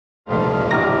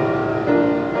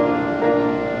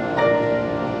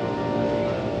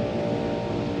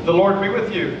The Lord be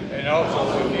with you. And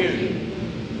also with you.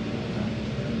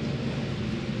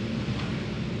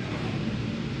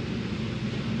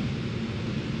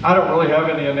 I don't really have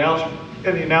any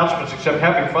announcements except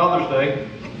Happy Father's Day.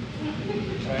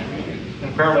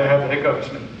 And apparently I have the hiccups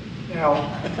now.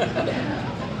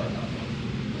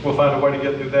 We'll find a way to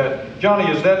get through that.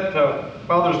 Johnny, is that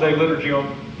Father's Day liturgy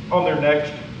on there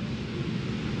next?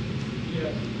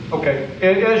 Yeah. Okay.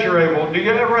 As you're able, do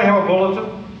you everybody have a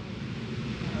bulletin?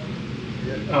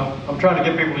 I'm trying to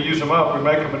get people to use them up. We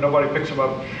make them and nobody picks them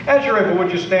up. As you're able,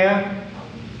 would you stand?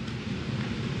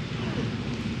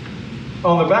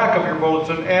 On the back of your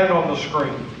bulletin and on the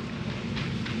screen.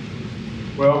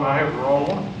 Well, I have the wrong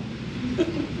one.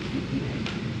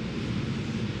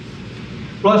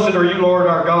 Blessed are you, Lord,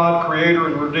 our God, Creator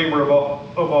and Redeemer of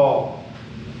all.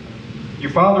 You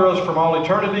father us from all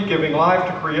eternity, giving life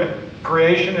to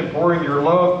creation and pouring your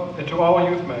love into all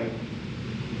you've made.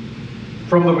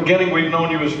 From the beginning, we've known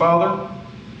you as Father,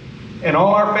 and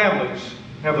all our families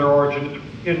have their origin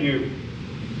in you.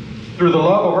 Through the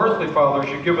love of earthly fathers,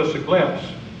 you give us a glimpse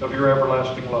of your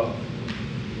everlasting love.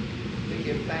 We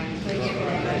give thanks for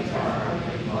our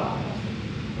earthly Father.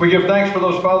 We give thanks for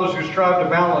those fathers who strive to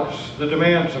balance the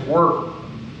demands of work,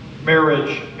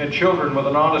 marriage, and children with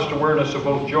an honest awareness of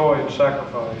both joy and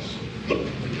sacrifice.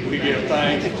 We give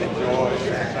thanks for the joys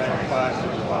and sacrifices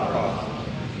of our fathers.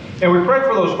 And we pray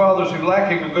for those fathers who,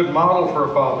 lacking a good model for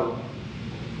a father,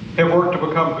 have worked to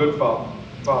become good fathers.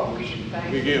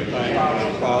 We give thanks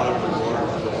for the fathers who work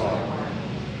for the Lord.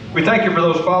 We thank you for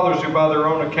those fathers who, by their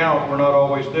own account, were not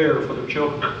always there for their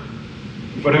children,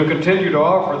 but who continue to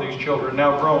offer these children,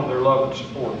 now grown, their love and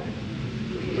support.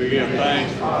 We give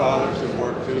thanks for fathers who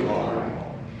work too hard.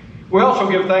 We also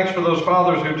give thanks for those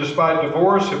fathers who, despite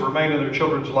divorce, have remained in their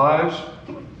children's lives,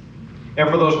 and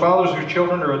for those fathers whose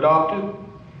children are adopted,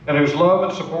 and whose love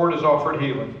and support has offered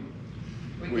healing.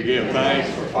 We give thanks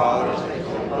for fathers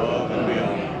who love and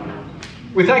beyond.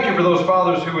 We thank you for those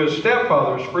fathers who, as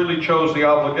stepfathers, freely chose the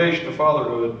obligation of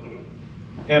fatherhood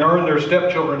and earned their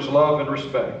stepchildren's love and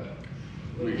respect.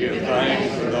 We give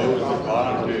thanks for those who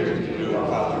volunteer to do a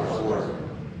father's work.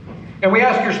 And we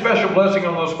ask your special blessing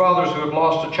on those fathers who have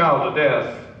lost a child to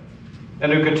death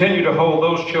and who continue to hold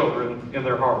those children in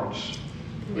their hearts.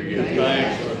 We give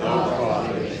thanks for those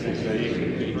fathers who say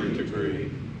continue to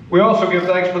grieve. We also give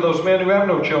thanks for those men who have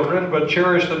no children but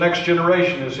cherish the next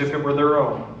generation as if it were their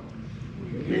own.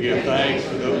 We give thanks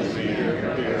for those men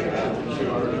who care about the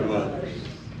children of others.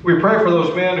 We pray for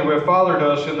those men who have fathered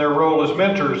us in their role as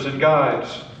mentors and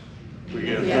guides. We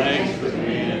give thanks for the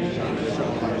men who have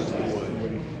shown us the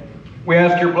way. We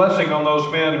ask your blessing on those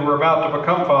men who are about to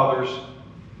become fathers.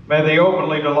 May they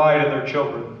openly delight in their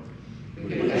children. We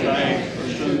give thanks for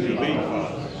soon-to-be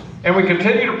fathers. And we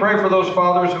continue to pray for those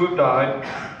fathers who have died,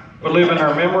 but live in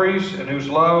our memories and whose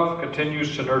love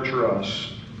continues to nurture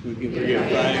us. We give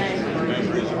thanks for the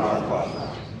memories of our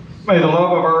fathers. May the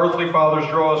love of our earthly fathers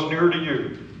draw us near to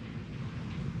you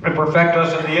and perfect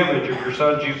us in the image of your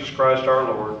Son, Jesus Christ our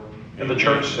Lord. And the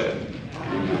church said,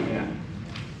 Amen.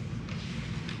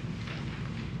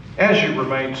 As you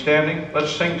remain standing,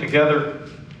 let's sing together.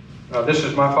 This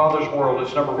is My Father's World.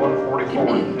 It's number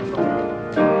 144.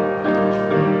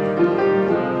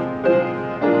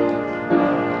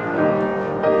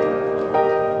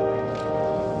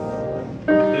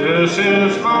 This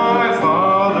is my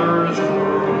Father's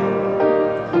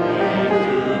world, and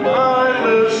to my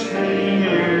listening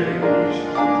ears,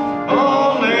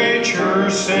 all nature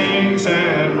sings,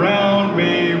 and round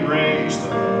me rings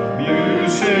the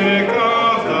music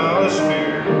of the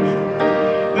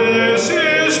spheres. This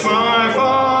is my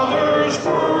Father's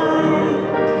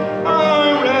world.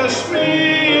 I rest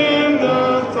me in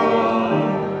the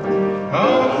thought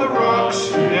of the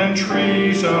rocks and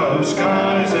trees, of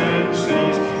skies and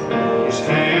seas,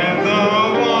 and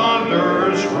the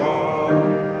wanderers wrong.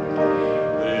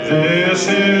 This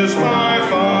is my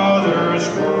Father's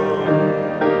world.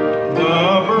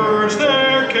 The birds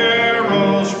their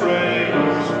carols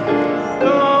praise,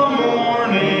 the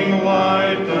morning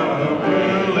light, the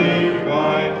lily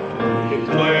white,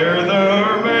 declare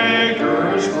their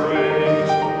Maker's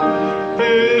praise.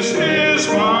 This is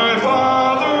my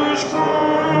Father's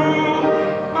world.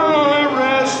 I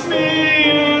rest me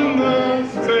in the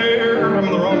fair, I'm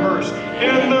in the wrong verse,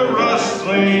 in the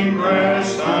rustling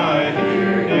grass I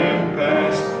hear him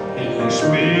pass. He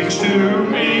speaks to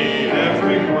me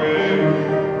everywhere.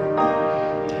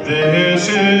 This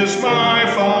is my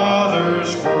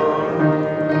Father's world.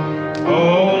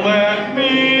 Oh, let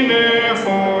me ne'er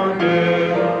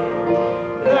forget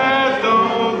that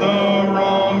though the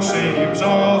wrong seems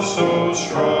all so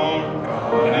strong,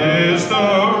 God is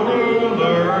the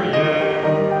ruler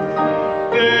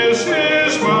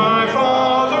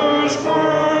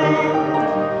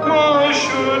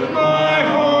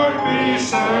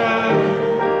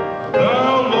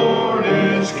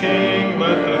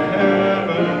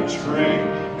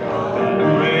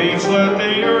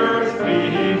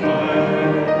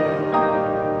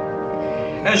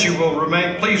As you will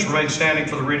remain, please remain standing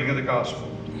for the reading of the gospel.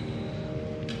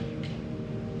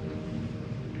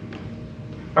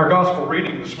 Our gospel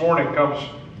reading this morning comes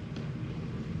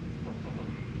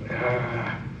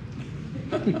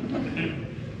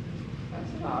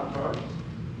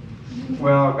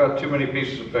well, I've got too many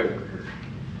pieces of paper here.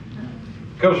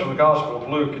 It comes from the Gospel of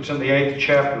Luke. It's in the 8th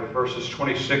chapter, verses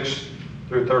 26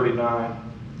 through 39.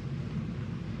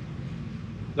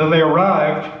 Then they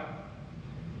arrived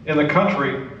in the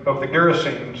country of the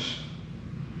Gerasenes,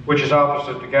 which is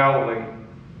opposite to Galilee.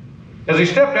 As he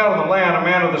stepped out of the land, a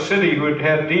man of the city who had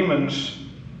had demons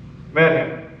met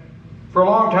him. For a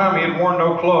long time he had worn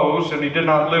no clothes, and he did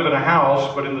not live in a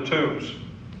house, but in the tombs.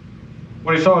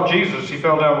 When he saw Jesus, he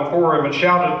fell down before him and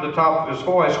shouted at the top of his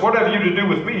voice, "What have you to do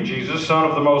with me, Jesus, Son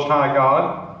of the Most High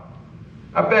God?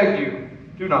 I beg you,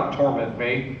 do not torment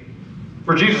me."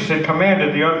 For Jesus had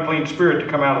commanded the unclean spirit to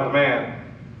come out of the man.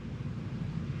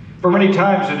 For many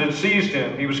times it had seized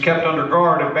him. He was kept under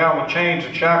guard and bound with chains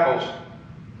and shackles,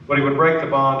 but he would break the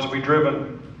bonds and be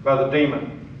driven by the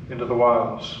demon into the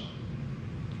wilds.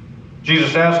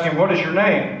 Jesus asked him, "What is your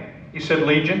name?" He said,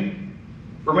 "Legion,"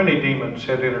 for many demons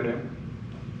had entered him.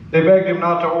 They begged him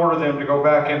not to order them to go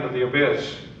back into the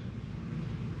abyss.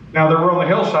 Now there were on the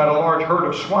hillside a large herd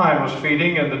of swine was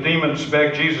feeding, and the demons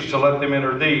begged Jesus to let them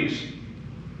enter these.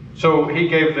 So he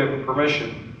gave them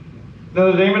permission. Then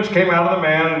the demons came out of the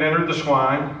man and entered the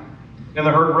swine, and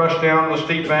the herd rushed down the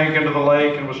steep bank into the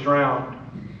lake and was drowned.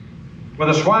 When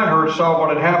the swineherd saw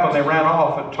what had happened, they ran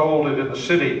off and told it in the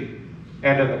city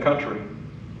and in the country.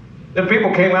 Then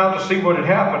people came out to see what had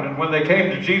happened, and when they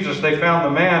came to Jesus, they found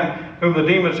the man whom the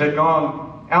demons had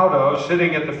gone out of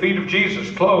sitting at the feet of Jesus,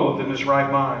 clothed in his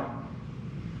right mind.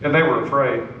 And they were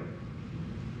afraid.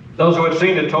 Those who had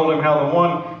seen it told him how the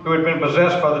one who had been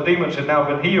possessed by the demons had now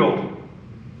been healed.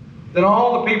 Then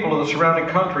all the people of the surrounding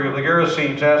country of the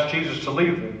Gerasenes asked Jesus to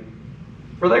leave them,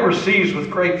 for they were seized with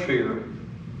great fear.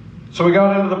 So he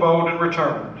got into the boat and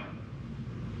returned.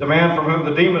 The man from whom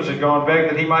the demons had gone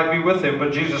begged that he might be with him,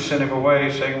 but Jesus sent him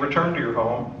away, saying, "Return to your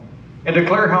home and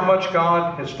declare how much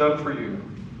God has done for you."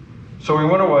 So he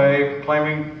went away,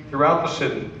 proclaiming throughout the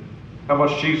city how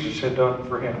much Jesus had done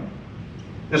for him.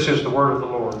 This is the word of the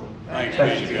Lord.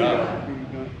 Thanks be to God.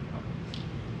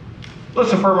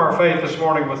 Let's affirm our faith this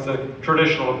morning with the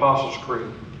traditional Apostles'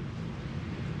 Creed.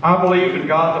 I believe in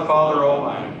God the Father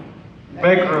Almighty,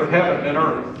 maker of heaven and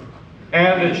earth,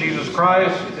 and in Jesus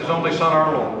Christ, his only Son,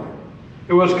 our Lord,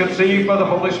 who was conceived by the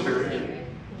Holy Spirit,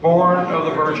 born of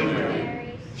the Virgin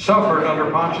Mary, suffered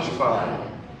under Pontius Pilate,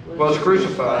 was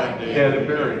crucified, dead, and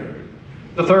buried.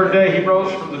 The third day he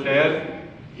rose from the dead.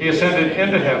 He ascended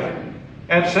into heaven,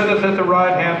 and sitteth at the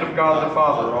right hand of God the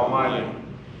Father Almighty.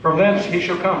 From thence he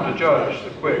shall come to judge the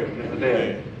quick and the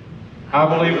dead. I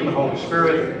believe in the Holy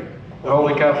Spirit, the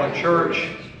Holy Catholic Church,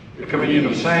 the communion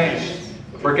of saints,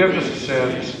 the forgiveness of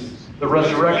sins, the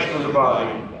resurrection of the body,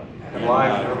 and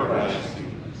life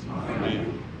everlasting. Amen.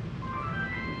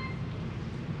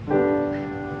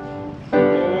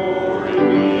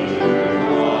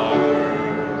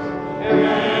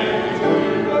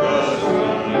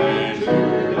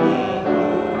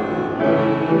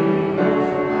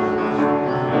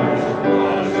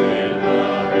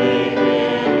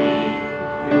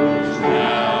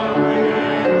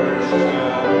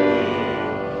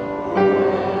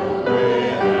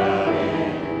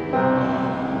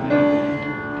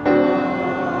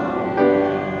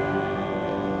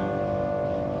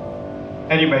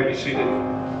 And you may be seated.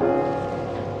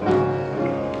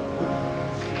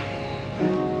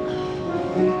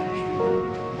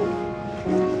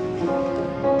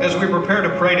 As we prepare to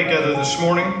pray together this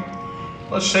morning,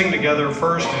 let's sing together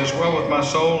first, "It Is Well With My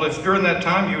Soul." If during that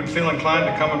time you would feel inclined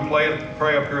to come and pray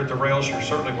up here at the rails, you're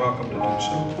certainly welcome to do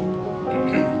so.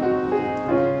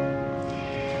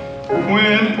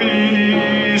 When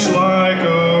peace like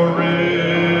a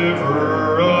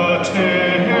river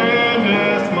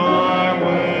attendeth my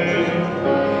way,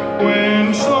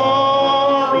 when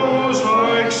sorrows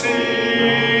like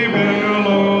sea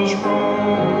billows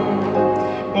roll,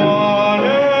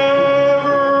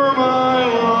 whatever my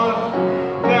lot,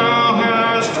 thou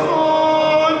hast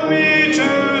taught me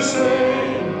to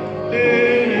say,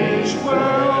 it is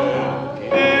well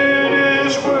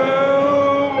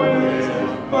with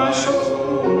my soul.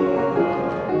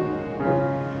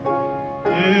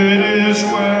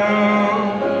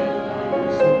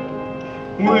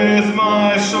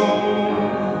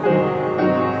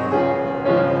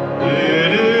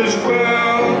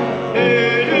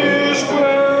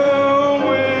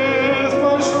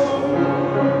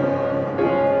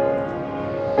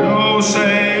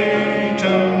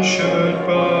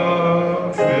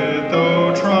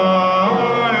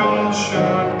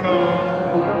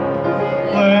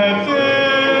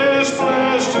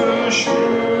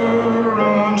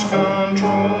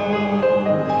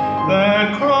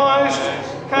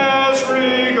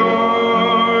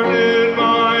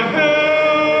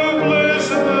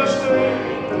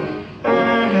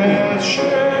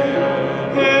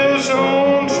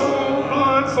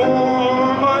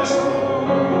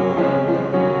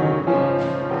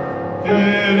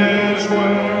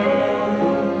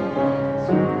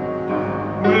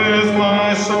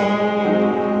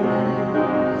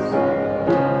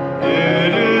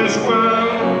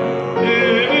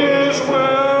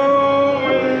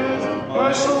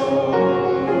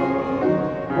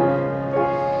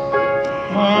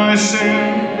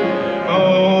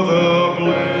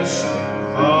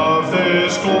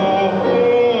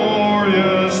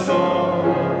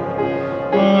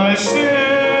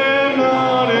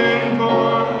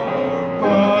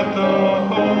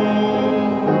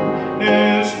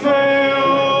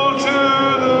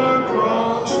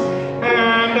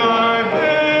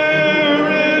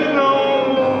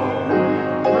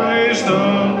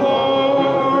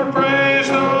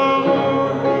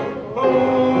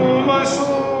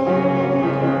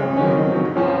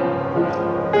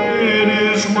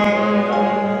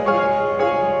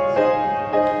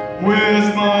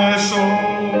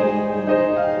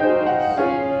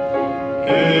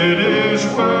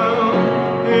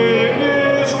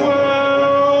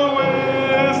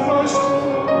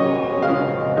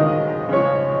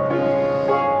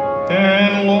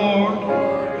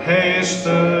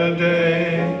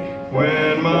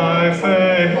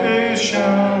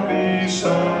 shall be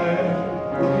sight.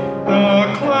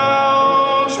 The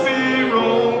clouds be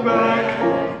rolled back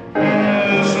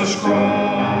as a scroll.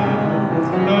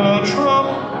 The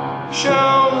trump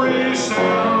shall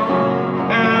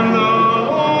resound, and the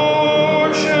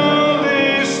Lord shall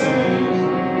descend.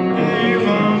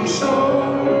 Even so,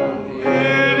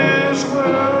 it is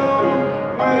well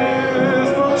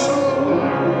with my soul.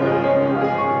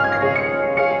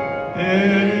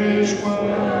 It is well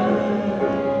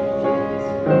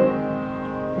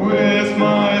with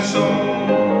my soul.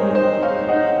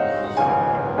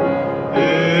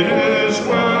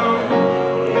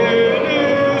 It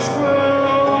is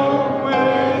well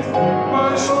with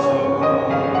my soul.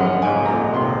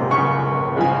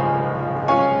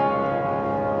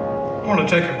 I want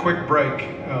to take a quick break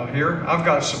here. I've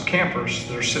got some campers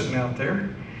that are sitting out there,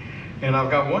 and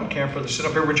I've got one camper that's sitting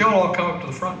up here. Would y'all all come up to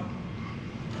the front?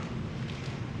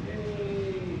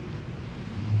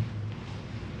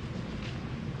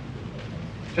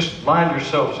 Just line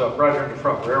yourselves up right here in the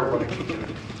front where everybody can get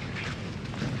it.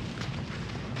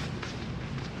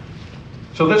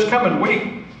 So this coming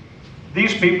week,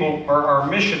 these people are our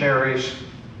missionaries.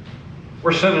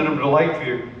 We're sending them to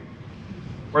Lakeview,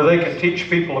 where they can teach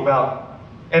people about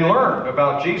and learn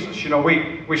about Jesus. You know,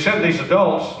 we send these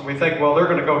adults and we think, well, they're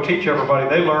going to go teach everybody.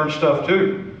 They learn stuff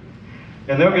too.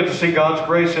 And they'll get to see God's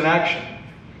grace in action.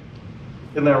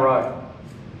 Isn't that right?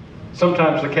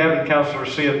 Sometimes the cabin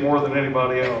counselors see it more than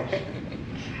anybody else.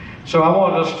 So I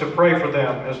want us to pray for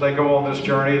them as they go on this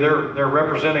journey. They're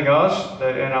representing us,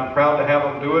 and I'm proud to have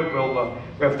them do it.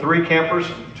 We have 3 campers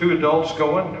and 2 adults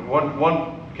going, and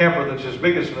one camper that's as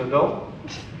big as an adult.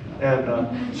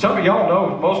 And some of y'all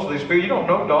know most of these people. You don't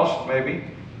know Dawson, maybe.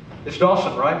 It's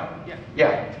Dawson, right?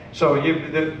 Yeah. So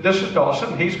this is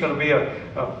Dawson. He's going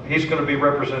to be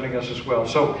representing us as well.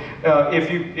 So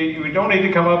if you don't need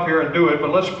to come up here and do it,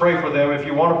 but let's pray for them. If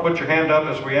you want to put your hand up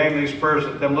as we aim these prayers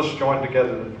at them, let's join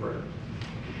together in prayer.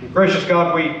 Gracious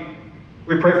God, we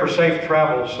pray for safe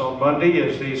travels on Monday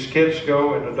as these kids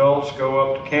go and adults go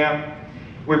up to camp.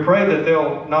 We pray that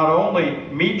they'll not only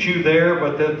meet you there,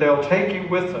 but that they'll take you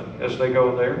with them as they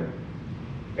go there.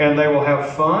 And they will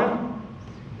have fun,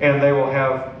 and they will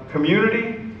have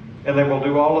community, and they will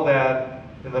do all of that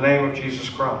in the name of Jesus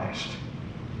Christ.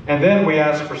 And then we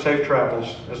ask for safe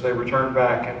travels as they return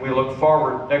back, and we look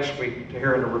forward next week to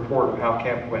hearing a report of how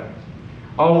camp went.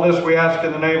 All of this we ask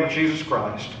in the name of Jesus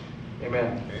Christ.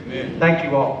 Amen. Amen. Thank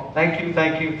you all. Thank you,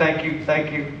 thank you, thank you,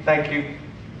 thank you, thank you,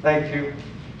 thank you,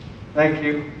 thank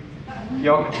you.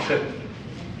 Y'all can sit.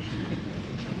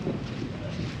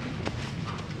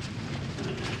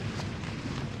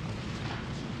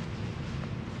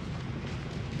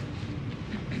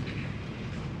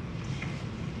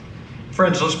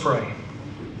 Friends, let's pray.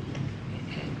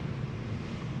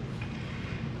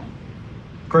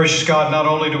 Gracious God, not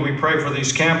only do we pray for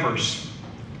these campers,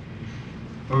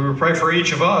 but we pray for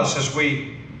each of us as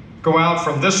we go out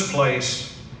from this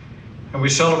place and we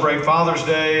celebrate Father's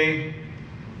Day,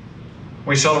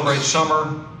 we celebrate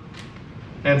summer,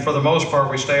 and for the most part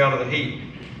we stay out of the heat.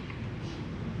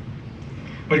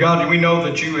 But God, we know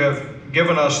that you have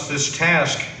given us this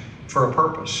task for a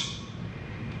purpose.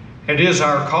 It is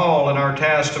our call and our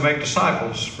task to make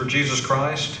disciples for Jesus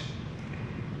Christ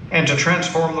and to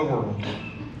transform the world.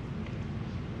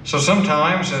 So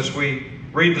sometimes as we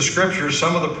read the scriptures,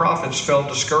 some of the prophets felt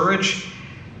discouraged,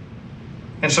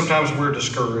 and sometimes we're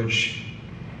discouraged.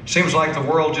 Seems like the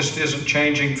world just isn't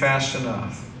changing fast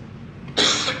enough.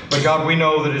 But God, we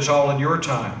know that it's all in your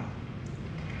time.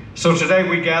 So today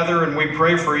we gather and we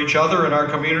pray for each other in our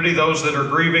community, those that are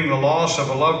grieving the loss of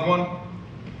a loved one,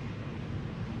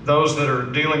 those that are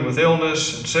dealing with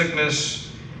illness and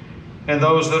sickness, and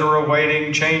those that are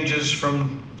awaiting changes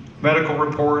from medical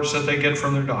reports that they get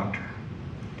from their doctor.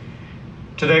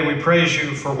 Today we praise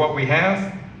you for what we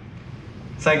have.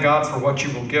 Thank God for what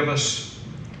you will give us.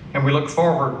 And we look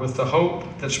forward with the hope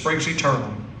that springs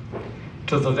eternal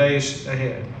to the days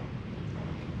ahead.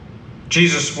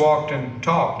 Jesus walked and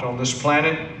talked on this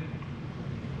planet,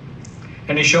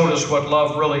 and he showed us what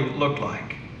love really looked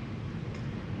like.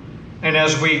 And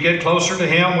as we get closer to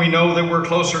him, we know that we're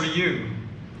closer to you.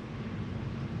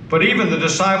 But even the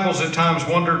disciples at times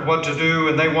wondered what to do,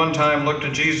 and they one time looked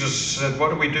at Jesus and said, what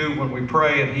do we do when we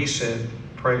pray? And he said,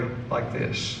 pray like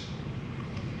this.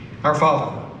 Our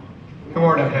Father, who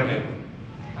art in heaven,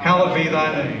 hallowed be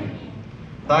thy name.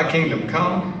 Thy kingdom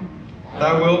come,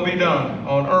 thy will be done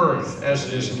on earth as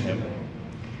it is in heaven.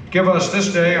 Give us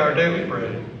this day our daily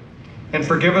bread, and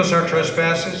forgive us our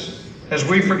trespasses, as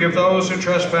we forgive those who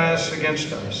trespass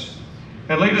against us.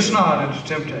 And lead us not into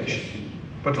temptation,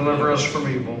 but deliver us from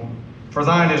evil. For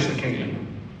thine is the kingdom,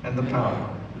 and the power,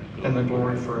 and the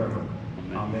glory forever.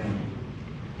 Amen.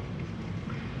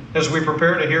 As we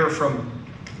prepare to hear from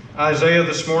Isaiah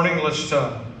this morning, let's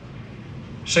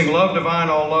sing Love Divine,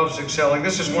 All Loves Excelling.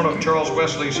 This is one of Charles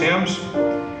Wesley's hymns.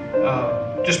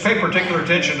 Just pay particular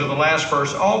attention to the last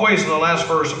verse. Always in the last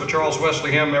verse of a Charles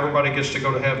Wesley hymn, everybody gets to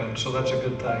go to heaven, so that's a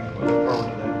good thing. We look forward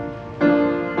to that.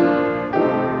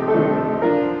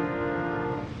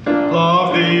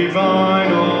 Love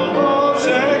divine, all loves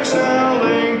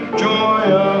excelling, joy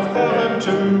of heaven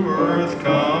to earth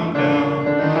come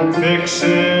down. Fix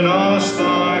in us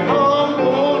thy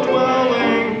humble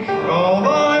dwelling, all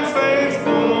thy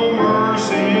faithful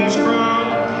mercies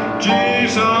crown.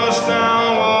 Jesus,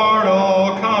 thou art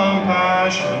all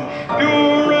compassion,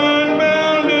 pure and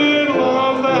bounded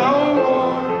love thou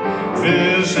art.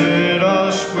 Visit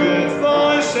us with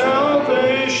thy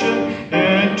salvation,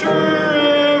 enter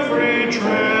every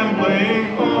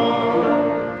trembling heart.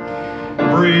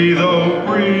 Breathe, oh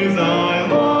breathe thy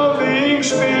loving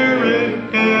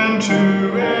spirit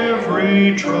into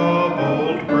every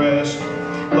troubled breast.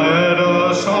 Let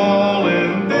us all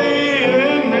in thee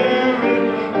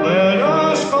inherit, let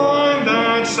us find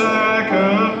that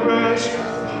second rest.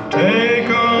 Take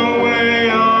away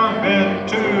our bent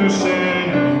to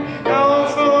sin,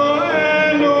 Alpha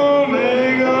and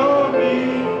Omega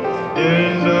be.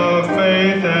 End of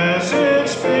faith as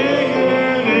its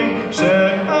beginning,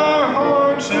 set our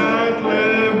hearts at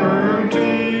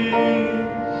liberty.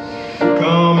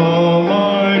 Come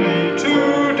Almighty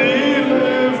to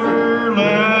deliver,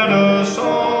 let us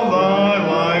all thy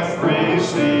life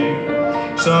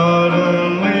receive.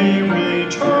 Suddenly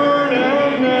return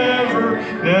and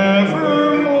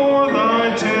never more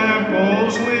thy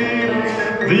temples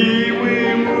leave. Thee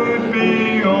we would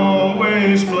be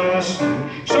always blessing,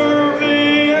 serve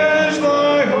thee as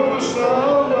thy host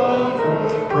of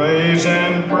love. Praise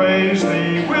and praise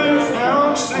thee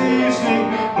without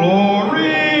ceasing,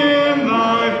 glory in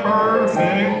thy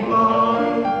perfect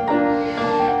love.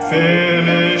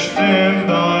 Finished in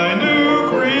thy new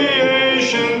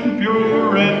creation,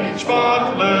 pure and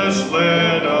spotless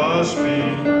let us be.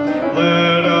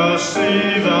 Let us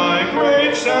see thy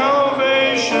great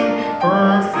salvation,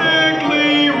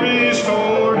 perfectly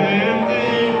restored in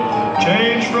thee.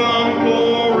 Change from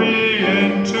glory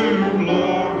into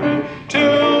glory,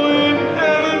 till in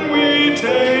heaven we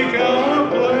take our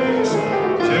place,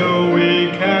 till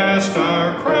we cast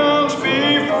our crowns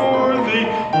before thee,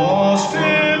 lost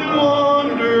in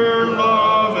wonder,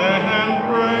 love, and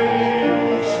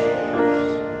praise.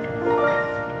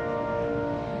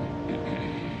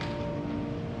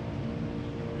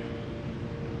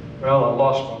 Well, I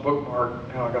lost my bookmark.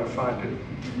 Now I got to find it.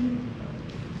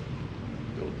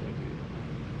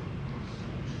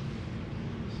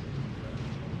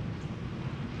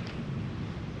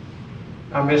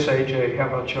 I miss AJ. How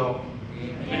about y'all?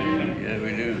 Yeah,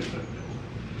 we do.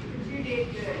 You did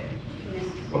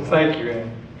good. Well, thank you,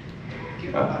 Ann.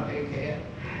 Give him a big head.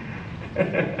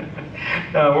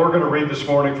 Now, we're going to read this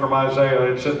morning from Isaiah.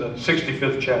 It's in the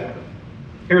 65th chapter.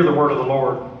 Hear the word of the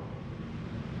Lord.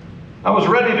 I was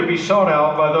ready to be sought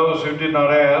out by those who did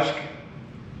not ask,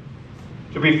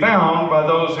 to be found by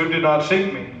those who did not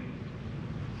seek me.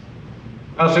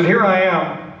 I said, here I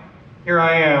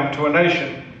am, to a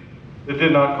nation that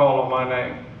did not call on my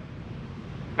name.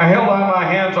 I held out my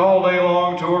hands all day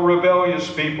long to a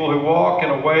rebellious people who walk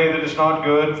in a way that is not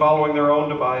good, following their own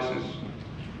devices.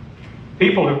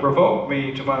 People who provoke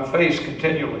me to my face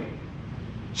continually,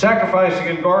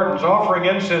 sacrificing in gardens, offering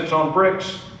incense on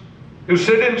bricks, who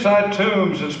sit inside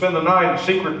tombs and spend the night in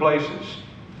secret places,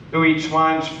 who eat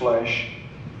swine's flesh,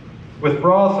 with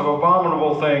broth of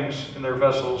abominable things in their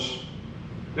vessels,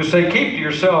 who say, keep to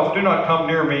yourself, do not come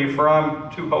near me, for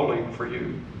I'm too holy for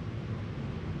you.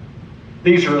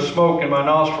 These are a smoke in my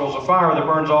nostrils, a fire that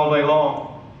burns all day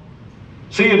long.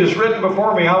 See, it is written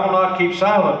before me, I will not keep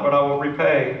silent, but I will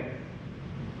repay.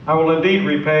 I will indeed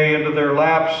repay into their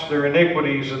laps their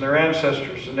iniquities and their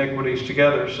ancestors' iniquities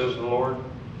together, says the Lord.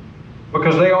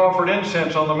 Because they offered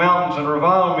incense on the mountains and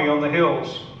reviled me on the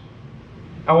hills.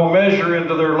 I will measure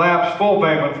into their laps full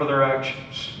payment for their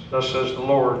actions, thus says the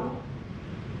Lord.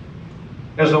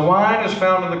 As the wine is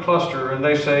found in the cluster, and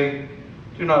they say,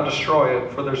 do not destroy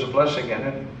it, for there's a blessing in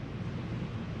it.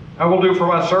 I will do for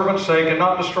my servant's sake and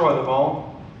not destroy them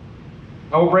all.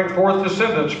 I will bring forth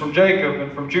descendants from Jacob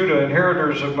and from Judah,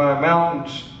 inheritors of my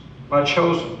mountains. My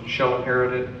chosen shall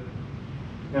inherit it,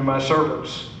 and my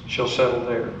servants shall settle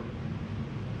there.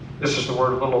 This is the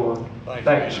word of the Lord.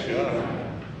 Thanks be to God.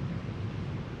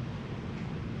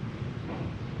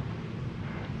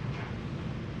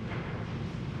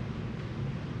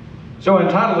 So I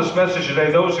entitled this message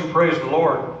today, Those Who Praise the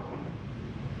Lord.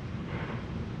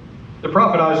 The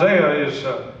prophet Isaiah is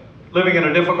living in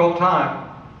a difficult time.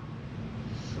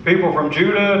 The people from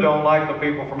Judah don't like the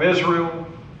people from Israel.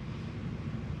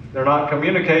 They're not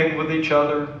communicating with each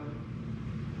other.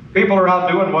 People are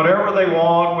out doing whatever they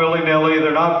want, willy-nilly.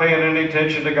 They're not paying any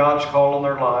attention to God's call in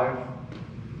their life.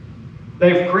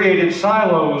 They've created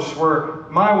silos where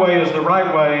my way is the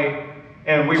right way,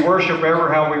 and we worship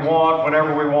ever how we want,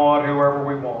 whenever we want, whoever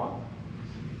we want.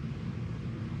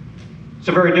 It's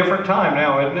a very different time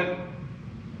now, isn't it?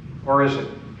 Or is it?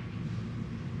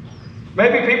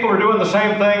 Maybe people are doing the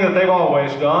same thing that they've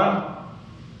always done,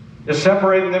 is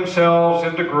separating themselves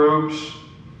into groups,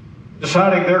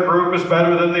 deciding their group is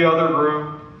better than the other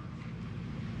group,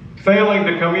 failing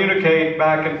to communicate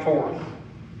back and forth.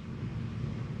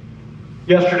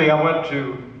 Yesterday I went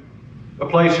to a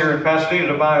place here in Pasadena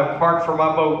to buy a part for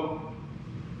my boat.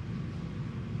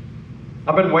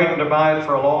 I've been waiting to buy it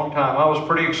for a long time. I was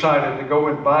pretty excited to go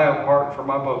and buy a part for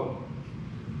my boat.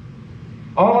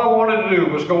 All I wanted to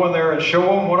do was go in there and show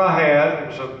them what I had. It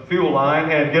was a fuel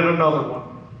line, and get another one.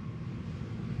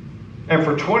 And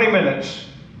for 20 minutes,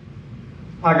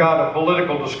 I got a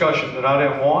political discussion that I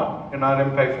didn't want and I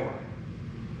didn't pay for.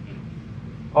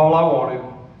 All I wanted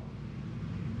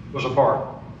was a part.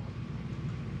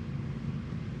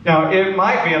 Now, it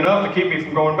might be enough to keep me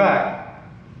from going back.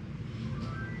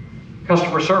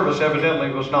 Customer service evidently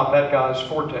was not that guy's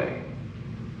forte.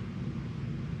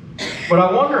 But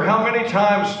I wonder how many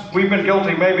times we've been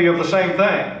guilty maybe of the same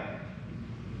thing.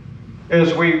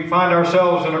 As we find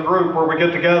ourselves in a group where we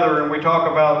get together and we talk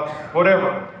about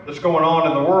whatever that's going on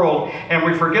in the world, and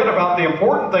we forget about the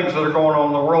important things that are going on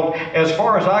in the world. As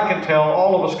far as I can tell,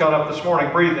 all of us got up this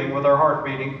morning breathing with our heart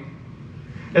beating.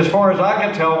 As far as I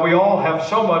can tell, we all have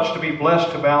so much to be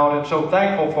blessed about and so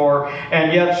thankful for,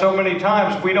 and yet so many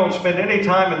times we don't spend any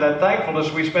time in that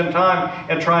thankfulness. We spend time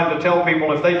in trying to tell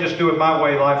people if they just do it my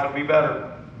way, life would be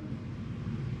better.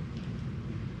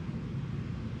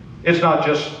 It's not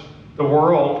just the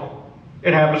world.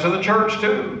 It happens in the church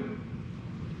too.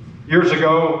 Years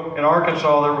ago in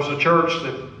Arkansas, there was a church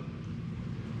that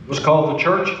was called the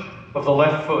Church of the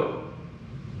Left Foot.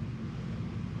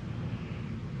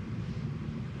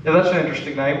 Yeah, that's an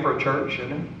interesting name for a church,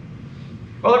 isn't it?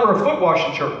 Well, they were a foot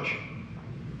washing church.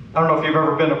 I don't know if you've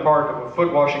ever been a part of a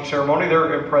foot washing ceremony.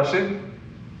 They're impressive.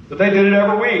 But they did it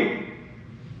every week.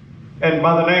 And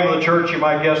by the name of the church, you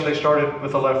might guess they started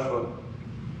with the left foot.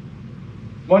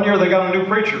 One year they got a new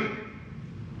preacher.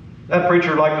 That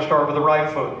preacher liked to start with the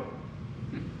right foot.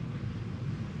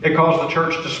 It caused the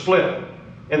church to split.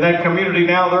 In that community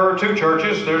now there are two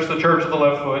churches. There's the church of the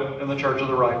left foot and the church of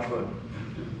the right foot.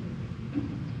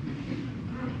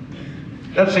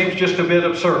 That seems just a bit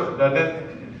absurd, doesn't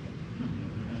it?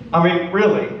 I mean,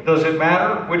 really, does it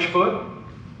matter which foot?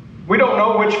 We don't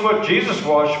know which foot Jesus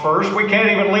washed first. We can't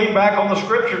even lean back on the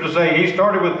scripture to say he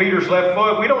started with Peter's left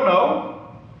foot. We don't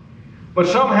know. But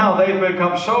somehow they'd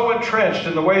become so entrenched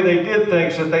in the way they did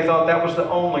things that they thought that was the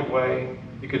only way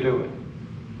you could do it.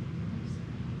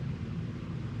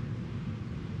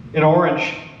 In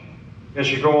Orange, as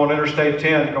you go on Interstate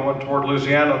 10 going toward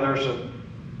Louisiana, there's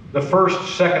the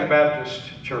First Second Baptist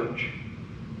Church.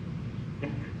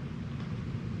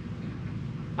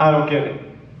 I don't get it.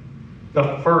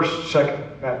 The First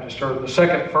Second Baptist, or the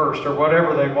Second First, or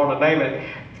whatever they want to name it.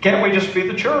 Can't we just be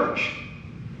the church?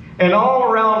 And all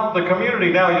around the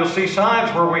community now you'll see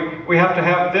signs where we have to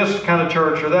have this kind of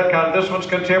church or that kind of, this one's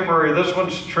contemporary, this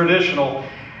one's traditional.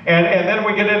 And then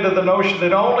we get into the notion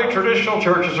that only traditional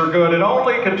churches are good and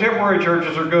only contemporary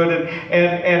churches are good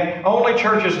and only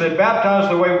churches that baptize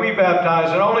the way we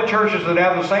baptize and only churches that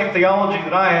have the same theology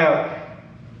that I have.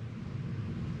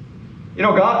 You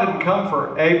know, God didn't come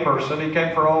for a person. He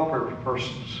came for all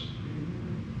persons.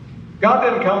 God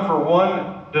didn't come for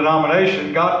one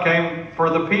denomination. God came for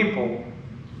the people.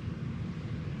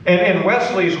 And in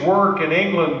Wesley's work in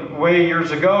England way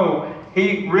years ago,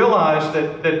 he realized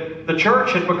that the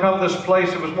church had become this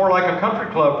place that was more like a country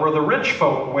club where the rich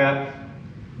folk went.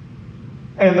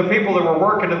 And the people that were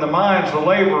working in the mines, the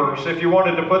laborers, if you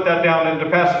wanted to put that down into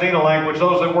Pasadena language,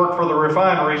 those that worked for the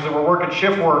refineries, that were working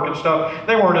shift work and stuff,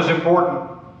 they weren't as important.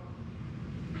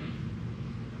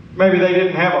 Maybe they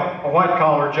didn't have a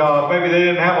white-collar job. Maybe they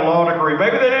didn't have a law degree.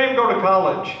 Maybe they didn't even go to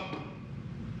college.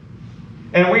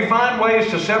 And we find ways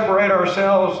to separate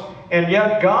ourselves, and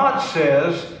yet God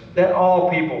says that all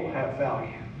people have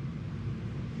value.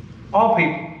 All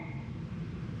people.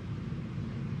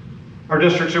 Our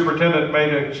district superintendent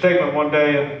made a statement one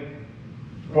day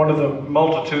in one of the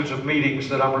multitudes of meetings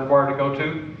that I'm required to go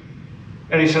to.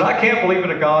 And he said, I can't believe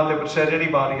in a God that would set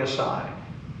anybody aside.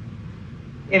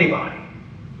 Anybody.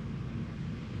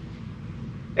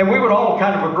 And we would all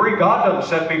kind of agree God doesn't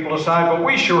set people aside, but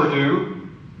we sure do.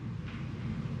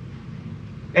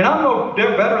 And I'm no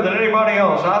better than anybody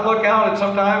else. I look out at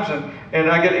sometimes and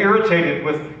I get irritated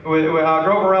with I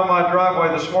drove around my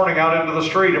driveway this morning out into the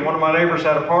street, and one of my neighbors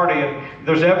had a party, and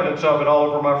there's evidence of it all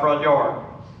over my front yard.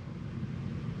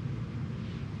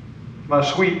 My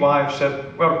sweet wife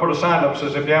said, well, put a sign up that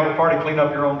says, if you have a party, clean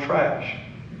up your own trash.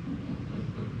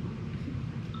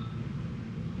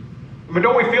 I mean,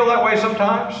 don't we feel that way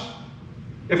sometimes?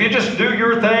 If you just do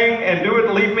your thing and do it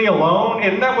and leave me alone,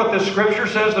 isn't that what this scripture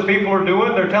says the people are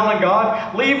doing? They're telling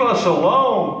God, leave us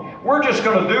alone. We're just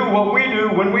going to do what we do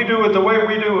when we do it the way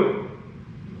we do it.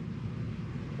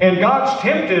 And God's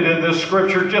tempted in this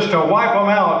scripture just to wipe them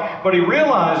out, but He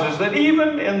realizes that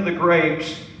even in the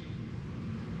grapes,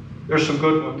 there's some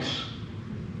good ones.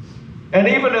 And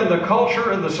even in the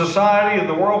culture and the society and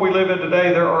the world we live in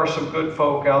today, there are some good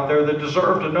folk out there that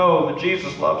deserve to know that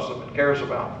Jesus loves them and cares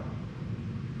about them.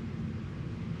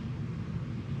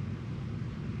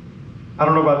 I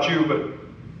don't know about you, but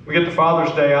we get to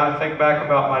Father's Day, I think back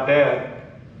about my dad.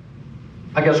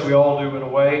 I guess we all do in a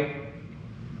way.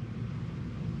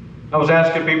 I was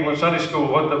asking people in Sunday school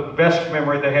what the best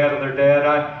memory they had of their dad.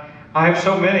 I have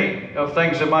so many of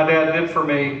things that my dad did for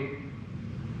me.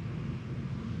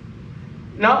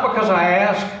 Not because I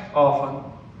ask often,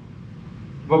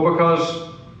 but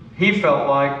because he felt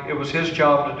like it was his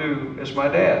job to do as my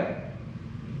dad.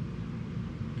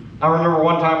 I remember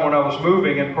one time when I was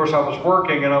moving, and of course I was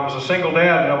working, and I was a single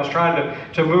dad, and I was trying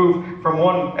to move from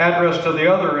one address to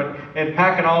the other, and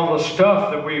packing all the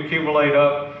stuff that we accumulate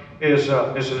up is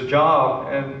a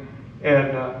job.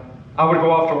 And I would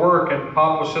go off to work, and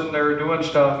Pop was sitting there doing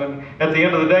stuff, and at the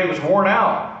end of the day he was worn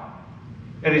out.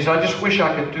 And he said, I just wish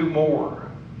I could do more.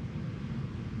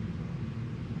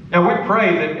 Now we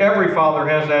pray that every father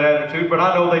has that attitude, but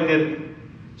I know they didn't.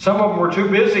 Some of them were too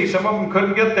busy. Some of them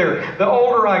couldn't get there. The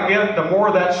older I get, the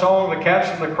more that song, The Cat's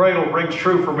in the Cradle, rings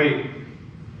true for me.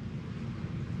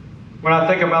 When I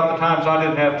think about the times I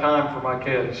didn't have time for my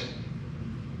kids.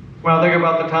 When I think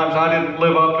about the times I didn't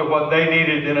live up to what they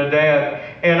needed in a dad.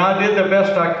 And I did the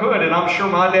best I could, and I'm sure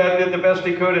my dad did the best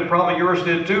he could, and probably yours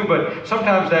did too, but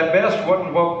sometimes that best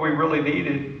wasn't what we really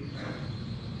needed.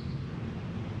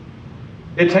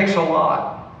 It takes a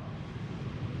lot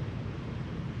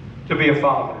to be a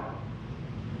father.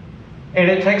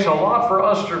 And it takes a lot for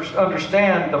us to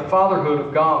understand the fatherhood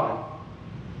of God.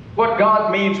 What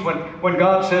God means when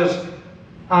God says,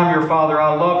 I'm your father,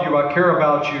 I love you, I care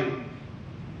about you.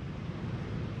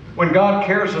 When God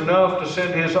cares enough to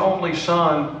send His only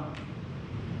Son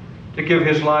to give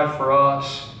His life for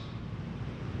us,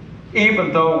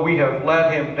 even though we have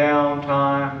let Him down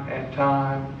time and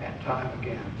time and time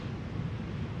again.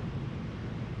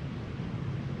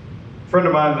 A friend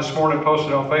of mine this morning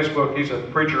posted on Facebook, he's a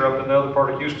preacher up in the other part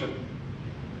of Houston.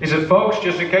 He said, folks,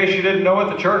 just in case you didn't know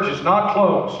it, the church is not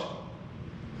closed.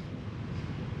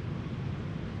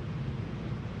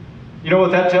 You know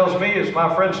what that tells me is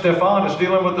my friend Stefan is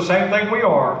dealing with the same thing we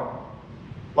are.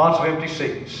 Lots of empty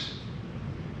seats.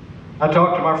 I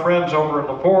talked to my friends over in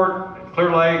LaPorte and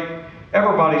Clear Lake.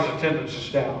 Everybody's attendance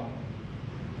is down.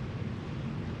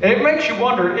 And it makes you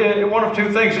wonder, one of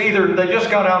two things. Either they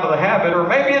just got out of the habit, or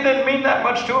maybe it didn't mean that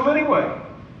much to them anyway.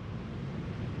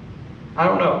 I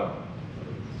don't know.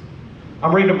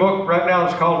 I'm reading a book right now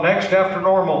that's called Next After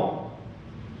Normal.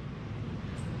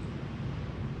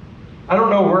 I don't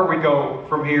know where we go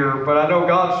from here, but I know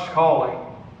God's calling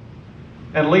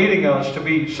and leading us to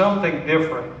be something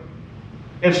different.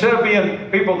 Instead of being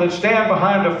people that stand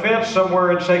behind a fence somewhere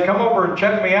and say, come over and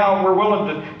check me out, we're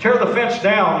willing to tear the fence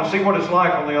down and see what it's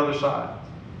like on the other side.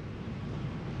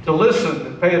 To listen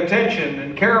and pay attention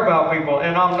and care about people.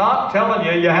 And I'm not telling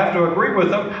you have to agree with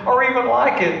them or even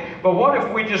like it. But what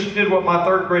if we just did what my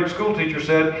third grade school teacher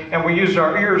said, and we used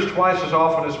our ears twice as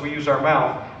often as we use our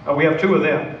mouth? We have two of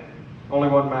them, only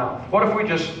one mouth. What if we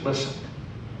just listened?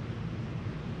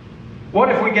 What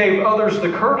if we gave others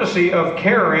the courtesy of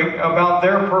caring about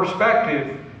their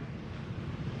perspective?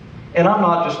 And I'm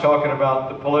not just talking about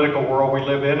the political world we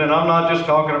live in, and I'm not just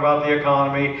talking about the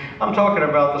economy. I'm talking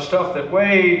about the stuff that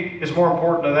way is more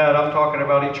important than that. I'm talking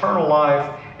about eternal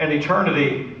life and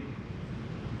eternity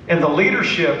and the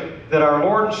leadership that our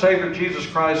Lord and Savior Jesus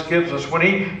Christ gives us. When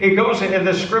he goes in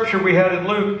this scripture we had in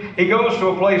Luke, He goes to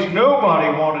a place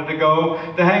nobody wanted to go,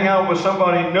 to hang out with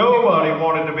somebody nobody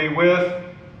wanted to be with.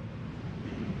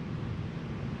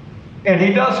 And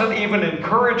He doesn't even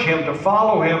encourage him to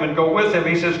follow Him and go with Him.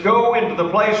 He says, go into the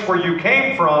place where you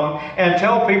came from and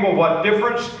tell people what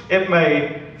difference it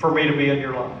made for me to be in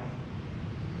your life.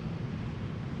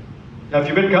 Now, if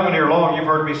you've been coming here long, you've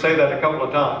heard me say that a couple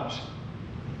of times.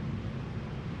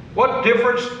 What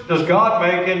difference does God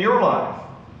make in your life?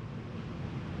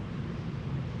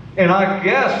 And I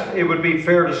guess it would be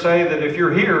fair to say that if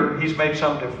you're here, He's made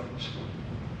some difference.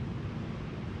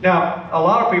 Now, a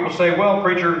lot of people say, well,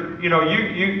 preacher, you know,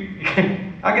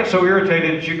 I get so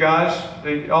irritated at you guys,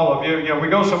 all of you. You know, we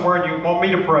go somewhere and you want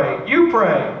me to pray. You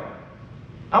pray.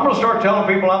 I'm going to start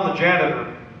telling people I'm the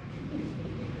janitor.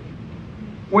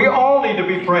 We all need to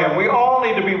be praying. We all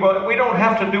need to be, we don't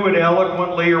have to do it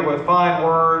eloquently or with fine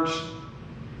words,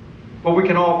 but we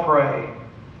can all pray.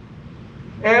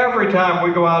 Every time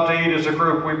we go out to eat as a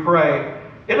group, we pray.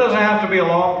 It doesn't have to be a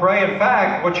long prayer. In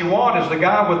fact, what you want is the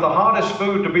guy with the hottest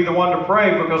food to be the one to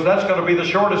pray, because that's going to be the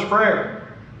shortest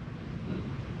prayer.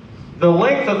 The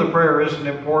length of the prayer isn't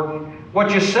important.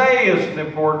 What you say isn't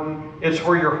important. It's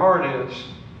where your heart is.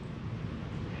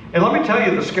 And let me tell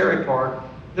you the scary part.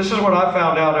 This is what I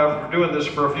found out after doing this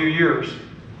for a few years.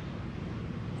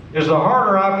 Is the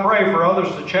harder I pray for others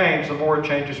to change, the more it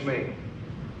changes me.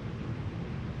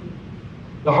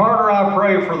 The harder I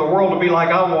pray for the world to be like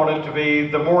I want it to be,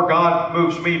 the more God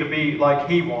moves me to be like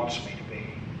He wants me to be.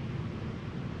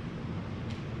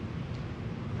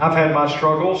 I've had my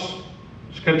struggles.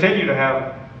 Continue to have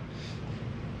them.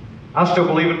 I still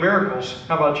believe in miracles.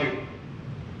 How about you?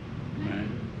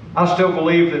 I still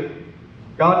believe that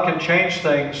God can change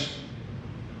things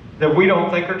that we don't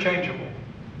think are changeable.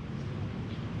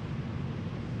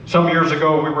 Some years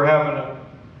ago, we were having a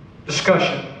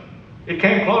discussion. It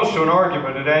came close to an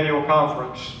argument at annual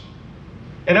conference.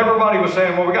 And everybody was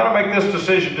saying, well, we got to make this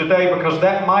decision today because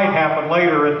that might happen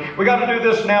later. And we got to do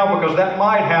this now because that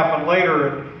might happen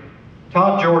later. And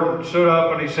Todd Jordan stood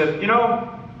up and he said, you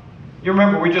know, you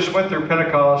remember we just went through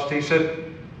Pentecost. He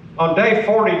said, on day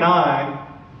 49,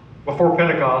 before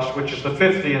Pentecost, which is the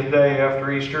 50th day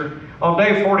after Easter, on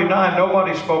day 49,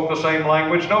 nobody spoke the same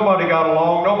language, nobody got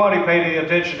along, nobody paid any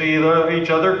attention to each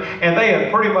other, and they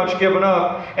had pretty much given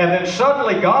up. And then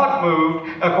suddenly God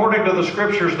moved. According to the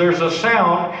Scriptures, there's a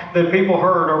sound that people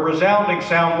heard, a resounding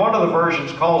sound. One of the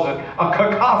versions calls it a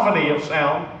cacophony of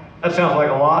sound. That sounds like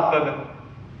a lot, doesn't it?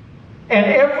 And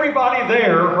everybody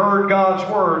there heard God's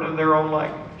word in their own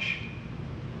language.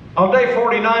 On day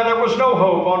 49, there was no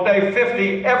hope. On day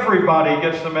 50, everybody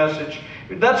gets the message.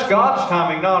 That's God's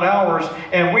timing, not ours.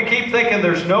 And we keep thinking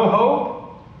there's no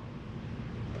hope.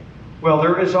 Well,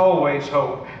 there is always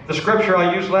hope. The scripture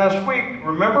I used last week,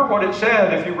 remember what it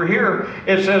said if you were here?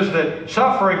 It says that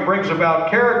suffering brings about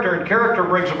character, and character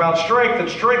brings about strength, and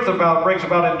strength brings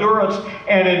about endurance,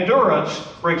 and endurance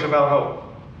brings about hope.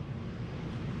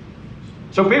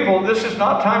 So people, this is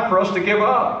not time for us to give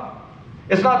up.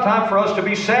 It's not time for us to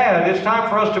be sad. It's time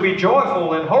for us to be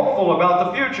joyful and hopeful about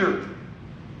the future.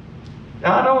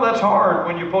 Now, I know that's hard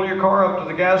when you pull your car up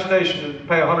to the gas station and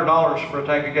pay $100 for a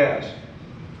tank of gas.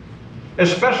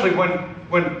 Especially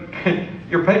when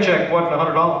your paycheck wasn't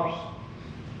 $100.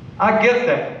 I get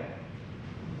that.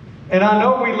 And I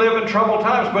know we live in troubled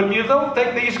times, but you don't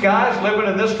think these guys living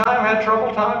in this time had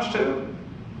troubled times too?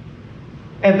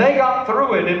 And they got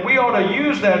through it, and we ought to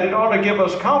use that. It ought to give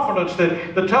us confidence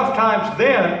that the tough times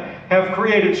then have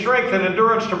created strength and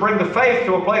endurance to bring the faith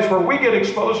to a place where we get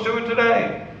exposed to it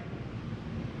today.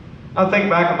 I think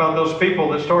back about those people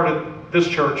that started this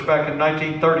church back in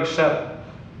 1937.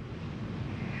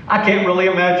 I can't really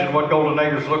imagine what Golden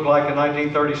Acres looked like in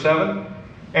 1937,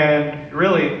 and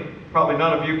really, probably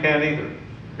none of you can either.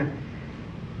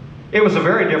 It was a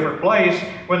very different place.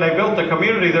 When they built the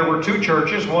community, there were two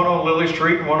churches, one on Lily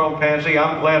Street and one on Pansy.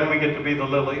 I'm glad we get to be the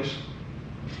Lilies.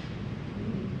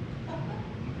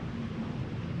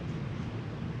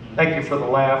 Thank you for the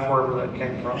laugh, wherever that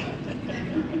came from.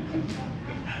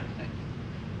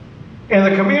 And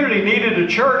the community needed a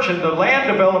church, and the land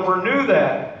developer knew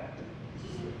that.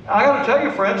 I got to tell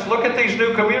you, friends, look at these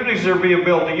new communities that are being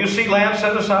built. Do you see land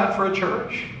set aside for a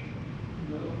church?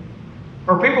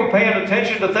 Are people paying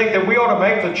attention to think that we ought to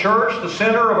make the church the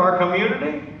center of our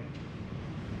community?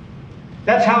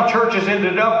 That's how churches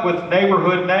ended up with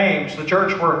neighborhood names. The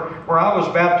church where I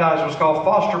was baptized was called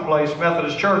Foster Place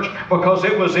Methodist Church because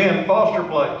it was in Foster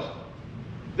Place.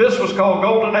 This was called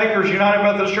Golden Acres United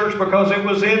Methodist Church because it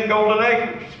was in Golden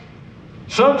Acres.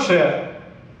 Sunset.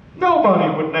 Nobody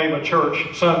would name a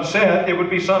church Sunset. It would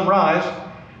be Sunrise.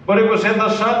 But it was in the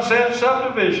Sunset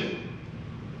subdivision.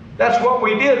 That's what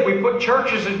we did. We put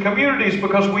churches in communities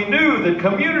because we knew that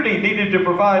community needed to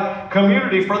provide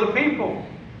community for the people.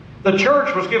 The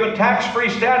church was given tax-free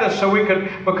status so we could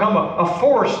become a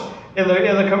force in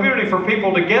the community for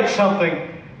people to get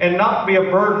something and not be a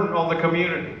burden on the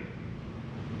community.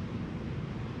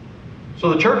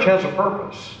 So the church has a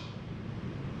purpose.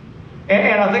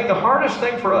 And I think the hardest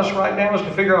thing for us right now is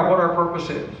to figure out what our purpose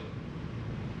is.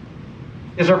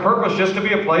 Is our purpose just to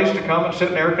be a place to come and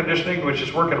sit in air conditioning, which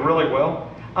is working really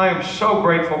well? I am so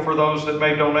grateful for those that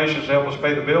made donations to help us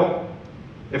pay the bill.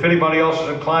 If anybody else is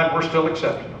inclined, we're still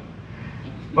accepting them.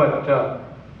 But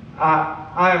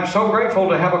I am so grateful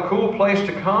to have a cool place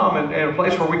to come and a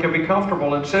place where we can be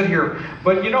comfortable and sit here.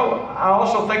 But you know, I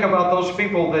also think about those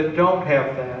people that don't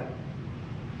have that.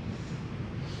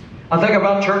 I think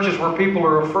about churches where people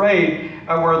are afraid,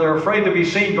 where they're afraid to be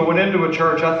seen going into a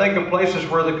church. I think of places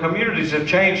where the communities have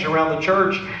changed around the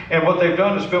church, and what they've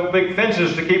done is built big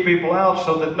fences to keep people out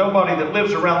so that nobody that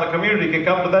lives around the community can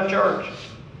come to that church.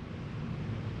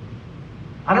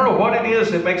 I don't know what it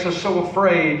is that makes us so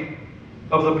afraid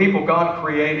of the people God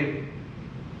created.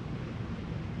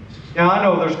 Now, I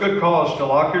know there's good cause to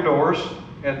lock your doors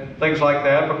and things like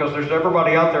that, because there's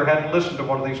everybody out there hadn't listened to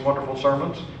one of these wonderful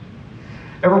sermons.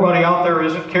 Everybody out there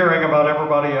isn't caring about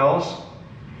everybody else.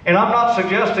 And I'm not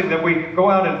suggesting that we go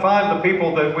out and find the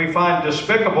people that we find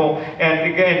despicable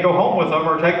and go home with them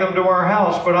or take them to our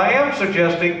house. But I am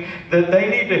suggesting that they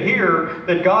need to hear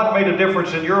that God made a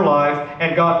difference in your life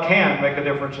and God can make a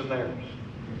difference in theirs.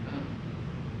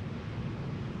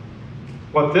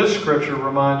 What this scripture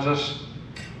reminds us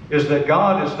is that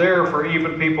God is there for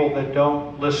even people that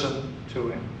don't listen to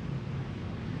Him.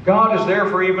 God is there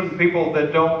for even people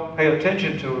that don't pay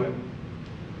attention to Him.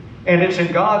 And it's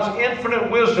in God's infinite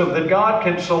wisdom that God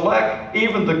can select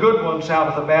even the good ones out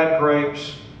of the bad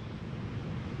grapes.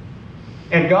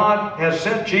 And God has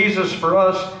sent Jesus for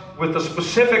us with the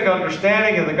specific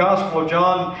understanding in the Gospel of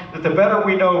John that the better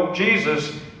we know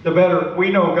Jesus, the better we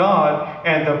know God,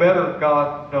 and the better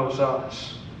God knows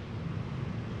us.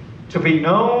 To be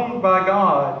known by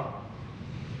God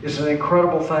is an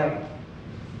incredible thing.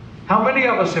 How many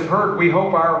of us have heard, we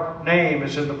hope our name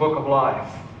is in the book of life?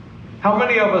 How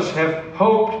many of us have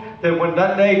hoped that when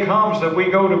that day comes that we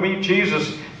go to meet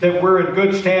Jesus, that we're in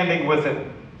good standing with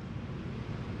Him?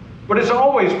 But it's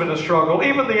always been a struggle.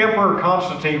 Even the Emperor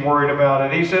Constantine worried about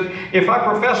it. He said, if I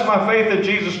profess my faith in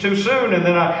Jesus too soon and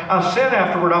then I sin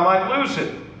afterward, I might lose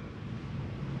it.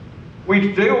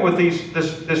 We deal with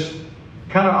this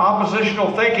kind of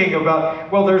oppositional thinking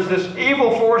about, well, there's this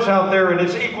evil force out there and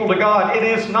it's equal to God. It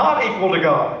is not equal to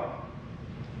God.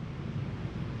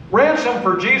 Ransom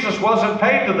for Jesus wasn't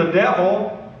paid to the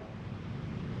devil.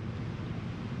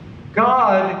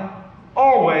 God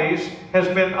always has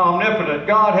been omnipotent.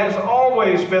 God has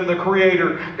always been the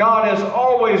creator. God has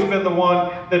always been the one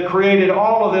that created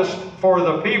all of this for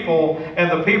the people,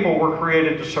 and the people were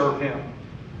created to serve Him.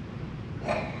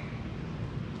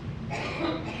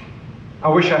 I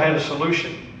wish I had a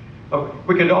solution.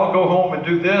 We could all go home and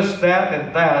do this, that,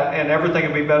 and everything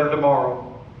would be better tomorrow.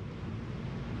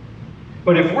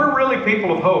 But if we're really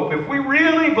people of hope, if we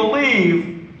really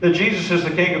believe that Jesus is the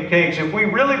King of Kings, if we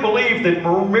really believe that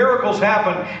miracles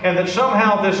happen and that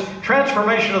somehow this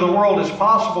transformation of the world is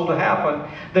possible to happen,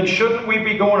 then shouldn't we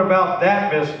be going about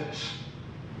that business?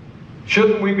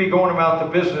 Shouldn't we be going about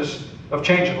the business of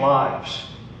changing lives?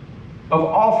 Of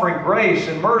offering grace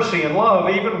and mercy and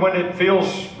love even when it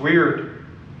feels weird,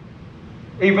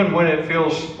 even when it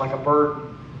feels like a burden.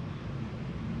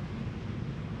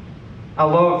 I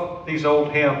love these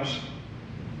old hymns.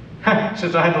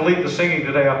 Since I had to lead the singing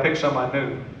today, I picked some I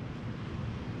knew.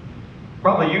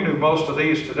 Probably you knew most of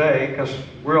these today because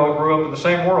we all grew up in the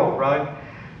same world, right?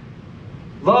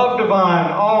 Love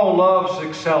divine, all loves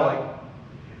excelling.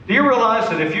 Do you realize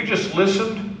that if you just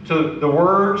listened to the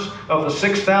words of the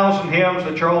 6,000 hymns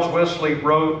that Charles Wesley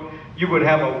wrote, you would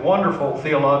have a wonderful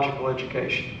theological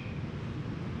education?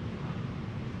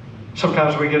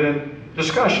 Sometimes we get in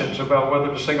discussions about whether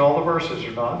to sing all the verses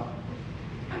or not.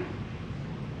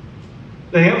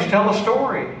 The hymns tell a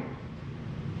story.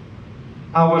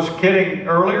 I was kidding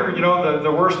earlier, you know, the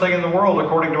worst thing in the world,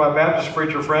 according to my Baptist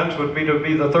preacher friends, would be to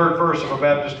be the third verse of a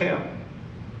Baptist hymn,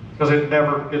 because it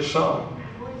never gets sung.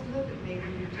 Always look at me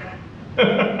when you're talking.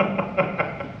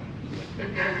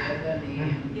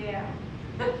 Yeah.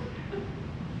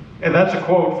 And that's a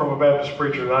quote from a Baptist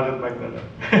preacher. I didn't make that up.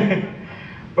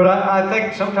 But I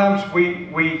think sometimes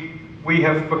we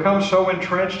have become so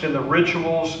entrenched in the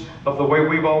rituals of the way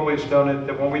we've always done it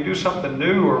that when we do something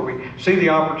new or we see the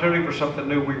opportunity for something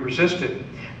new, we resist it.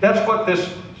 That's what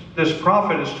this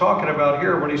prophet is talking about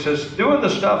here when he says, doing the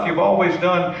stuff you've always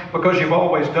done because you've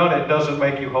always done it doesn't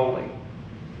make you holy.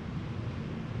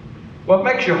 What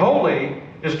makes you holy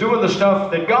is doing the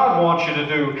stuff that God wants you to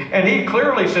do. And He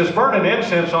clearly says burning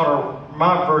incense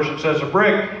my version says a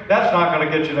brick, that's not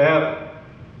going to get you to heaven.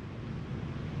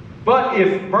 But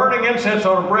if burning incense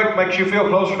on a brick makes you feel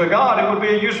closer to God, it would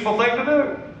be a useful thing to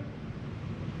do.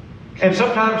 And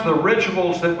sometimes the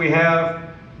rituals that we have,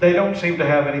 they don't seem to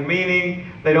have any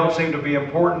meaning. They don't seem to be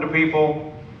important to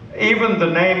people. Even the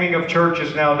naming of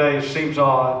churches nowadays seems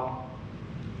odd.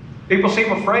 People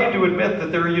seem afraid to admit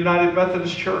that they're a United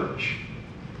Methodist Church.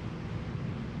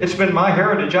 It's been my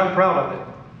heritage. I'm proud of it.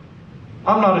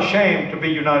 I'm not ashamed to be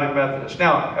United Methodist.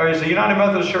 Now, is the United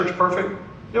Methodist Church perfect?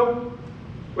 Nope.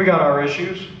 We got our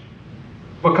issues.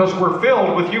 Because we're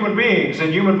filled with human beings,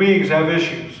 and human beings have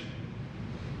issues.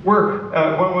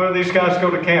 When these guys go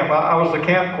to camp, I was the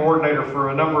camp coordinator for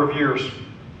a number of years.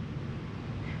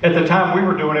 At the time we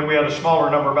were doing it, we had a smaller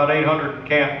number, about 800 in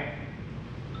camp.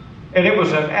 And it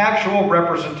was an actual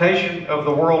representation of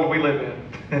the world we live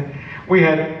in. We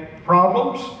had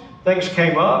problems, things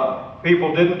came up,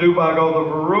 people didn't do by the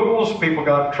rules, people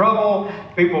got in trouble,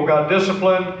 people got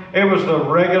disciplined. It was the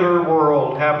regular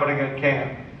world happening at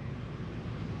camp.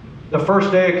 The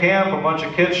first day of camp, a bunch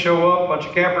of kids show up, a bunch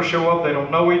of campers show up, they don't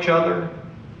know each other.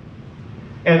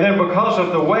 And then because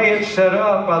of the way it's set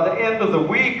up, by the end of the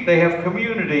week, they have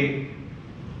community,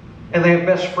 and they have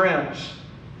best friends,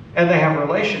 and they have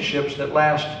relationships that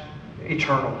last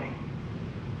eternally.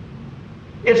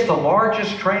 It's the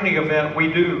largest training event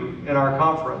we do in our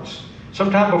conference.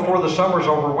 Sometime before the summer's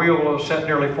over, we will have sent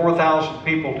nearly 4,000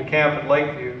 people to camp in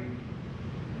Lakeview.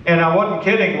 And I wasn't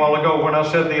kidding a while ago when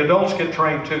I said the adults get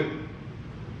trained too.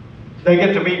 They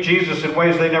get to meet Jesus in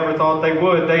ways they never thought they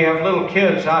would. They have little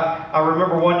kids. I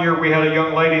remember one year we had a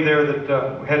young lady there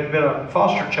that had been a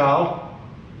foster child,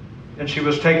 and she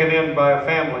was taken in by a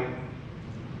family.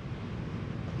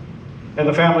 And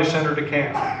the family sent her to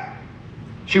camp.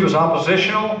 She was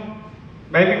oppositional,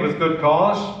 maybe with good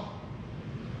cause.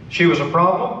 She was a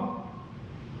problem.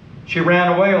 She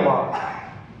ran away a lot.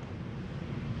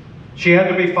 She had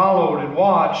to be followed and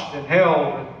watched and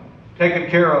held and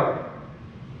taken care of.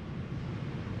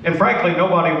 And frankly,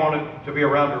 nobody wanted to be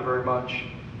around her very much.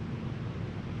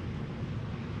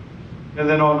 And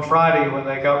then on Friday, when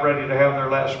they got ready to have their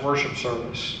last worship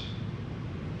service,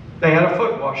 they had a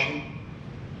foot washing.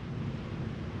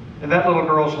 And that little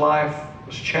girl's life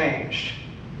was changed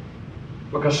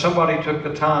because somebody took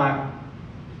the time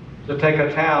to take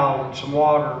a towel and some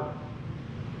water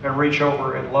and reach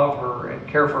over and love her and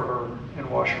care for her and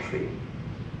wash her feet.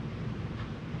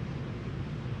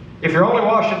 If you're only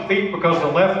washing feet because the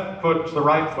left foot is the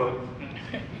right foot,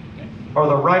 or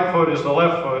the right foot is the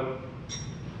left foot,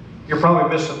 you're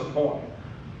probably missing the point.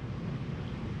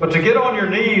 But to get on your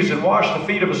knees and wash the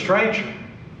feet of a stranger,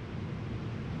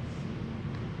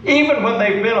 even when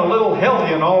they've been a little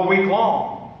hellion all week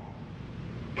long,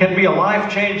 can be a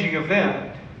life-changing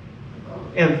event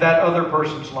in that other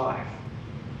person's life.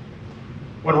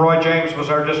 When Roy James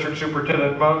was our district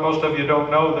superintendent, most of you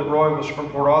don't know that Roy was from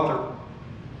Port Arthur.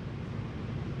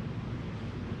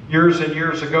 Years and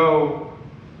years ago,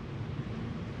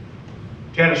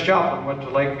 Janis Joplin went to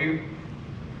Lakeview.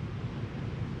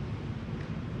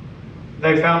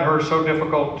 They found her so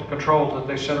difficult to control that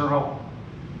they sent her home.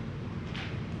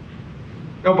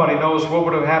 Nobody knows what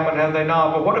would have happened had they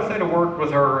not, but what if they'd have worked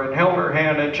with her and held her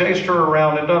hand and chased her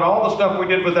around and done all the stuff we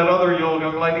did with that other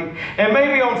young lady? And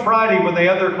maybe on Friday when they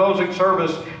had their closing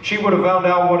service, she would have found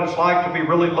out what it's like to be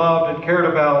really loved and cared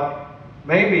about.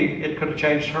 Maybe it could have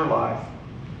changed her life.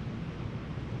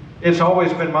 It's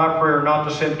always been my prayer not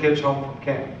to send kids home from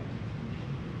camp.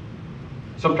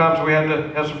 Sometimes we had to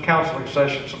have some counseling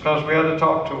sessions. Sometimes we had to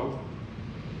talk to them.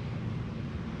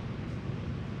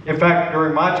 In fact,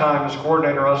 during my time as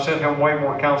coordinator, I sent home way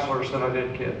more counselors than I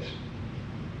did kids.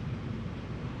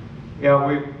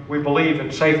 Yeah, we believe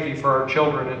in safety for our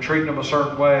children and treating them a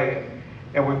certain way,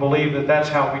 and we believe that that's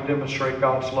how we demonstrate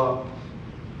God's love.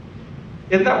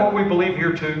 Isn't that what we believe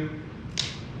here too?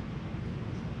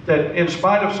 That in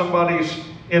spite of somebody's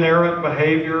inerrant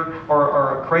behavior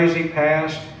or a crazy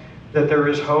past, that there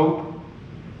is hope,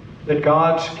 that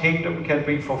God's kingdom can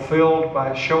be fulfilled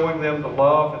by showing them the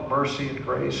love and mercy and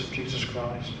grace of Jesus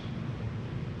Christ.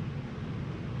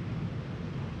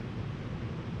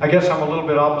 I guess I'm a little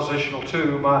bit oppositional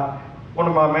too. One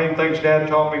of my main things Dad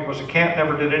taught me was a camp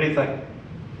never did anything.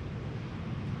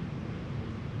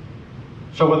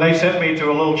 So when they sent me to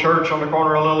a little church on the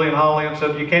corner of Lily and Holly and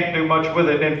said, you can't do much with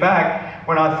it. In fact,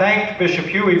 when I thanked Bishop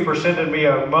Huey for sending me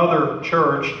a mother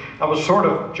church, I was sort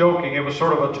of joking. It was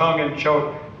sort of a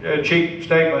tongue-in-cheek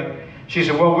statement. She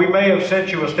said, well, we may have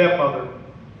sent you a stepmother.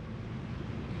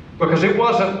 Because it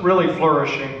wasn't really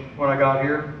flourishing when I got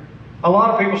here. A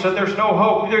lot of people said, there's no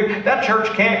hope. That church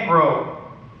can't grow.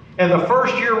 And the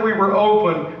first year we were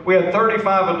open, we had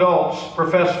 35 adults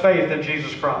profess faith in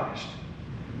Jesus Christ.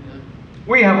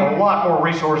 We have a lot more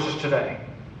resources today.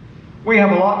 We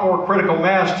have a lot more critical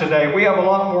mass today. We have a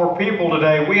lot more people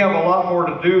today. We have a lot more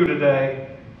to do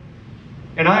today.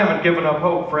 And I haven't given up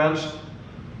hope, friends.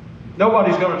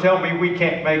 Nobody's going to tell me we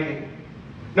can't make it.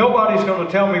 Nobody's going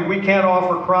to tell me we can't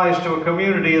offer Christ to a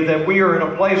community and that we are in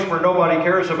a place where nobody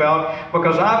cares about,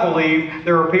 because I believe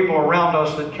there are people around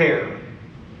us that care.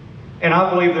 And I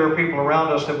believe there are people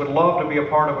around us that would love to be a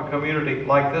part of a community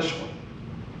like this one.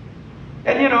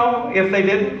 And you know, if they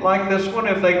didn't like this one,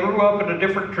 if they grew up in a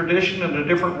different tradition, in a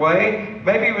different way,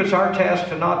 maybe it's our task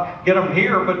to not get them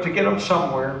here, but to get them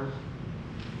somewhere.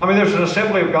 I mean, there's an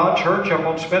Assembly of God church up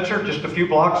on Spencer, just a few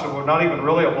blocks, not even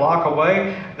really a block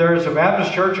away. There's a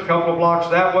Baptist church a couple of blocks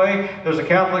that way. There's a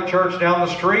Catholic church down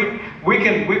the street. We've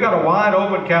got a wide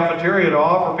open cafeteria to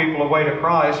offer people a way to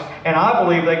Christ, and I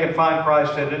believe they can find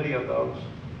Christ at any of those.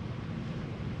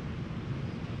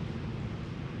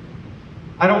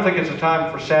 I don't think it's a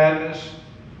time for sadness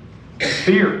and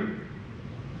fear.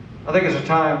 I think it's a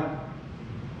time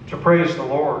to praise the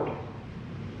Lord.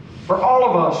 For all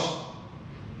of us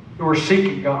who are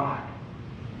seeking God.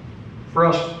 For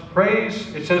us,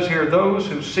 praise, it says here, those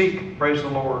who seek, praise the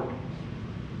Lord.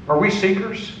 Are we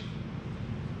seekers?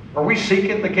 Are we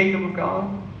seeking the kingdom of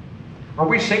God? Are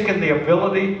we seeking the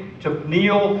ability to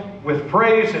kneel with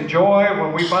praise and joy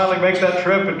when we finally make that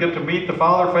trip and get to meet the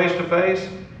Father face to face?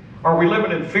 Are we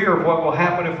living in fear of what will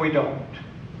happen if we don't?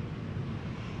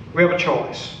 We have a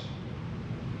choice.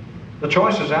 The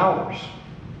choice is ours.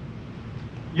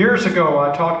 Years ago,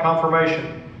 I taught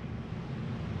confirmation.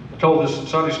 I told this in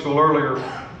Sunday school earlier.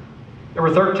 There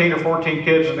were 13 or 14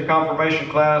 kids in the confirmation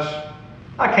class.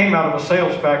 I came out of a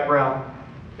sales background.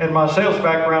 And my sales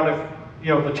background,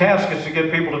 the task is to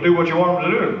get people to do what you want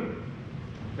them to do.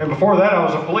 And before that, I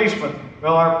was a policeman.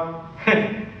 Well,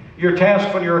 your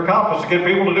task when you're a cop is to get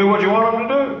people to do what you want them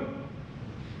to do.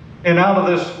 And out of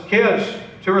this kids,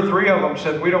 2 or 3 of them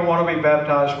said, we don't want to be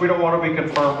baptized. We don't want to be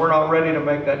confirmed. We're not ready to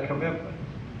make that commitment.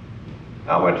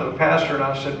 I went to the pastor and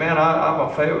I said, man, I'm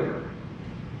a failure.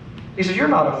 He said, you're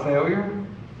not a failure.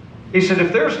 He said,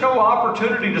 if there's no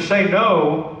opportunity to say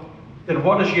no, then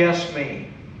what does yes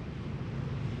mean?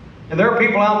 And there are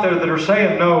people out there that are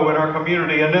saying no in our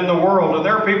community and in the world. And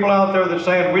there are people out there that are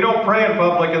saying we don't pray in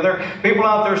public. And there are people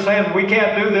out there saying we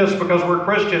can't do this because we're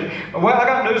Christian. Well, I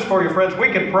got news for you, friends.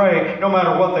 We can pray no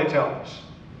matter what they tell us.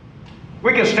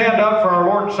 We can stand up for our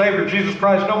Lord and Savior Jesus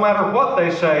Christ no matter what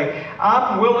they say.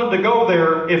 I'm willing to go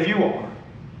there if you are,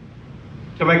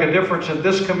 to make a difference in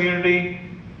this community,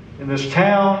 in this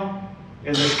town,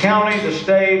 in this county, the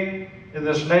state, in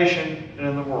this nation, and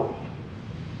in the world.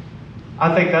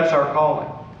 I think that's our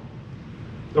calling.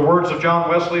 The words of John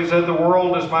Wesley said, the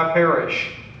world is my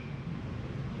parish.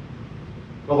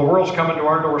 Well, the world's coming to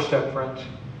our doorstep, friends.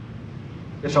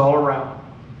 It's all around.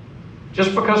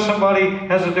 Just because somebody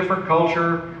has a different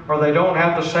culture or they don't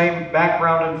have the same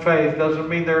background in faith doesn't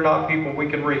mean they're not people we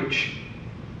can reach.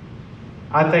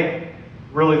 I think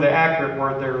really the accurate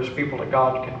word there is people that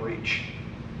God can reach.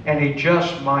 And He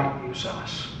just might use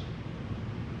us.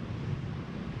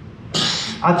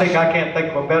 I think I can't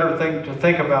think of a better thing to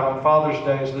think about on Father's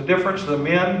Day is the difference the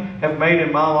men have made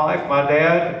in my life, my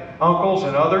dad, uncles,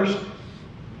 and others.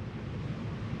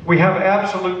 We have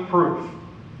absolute proof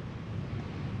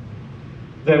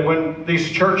that when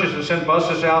these churches that send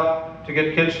buses out to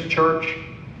get kids to church,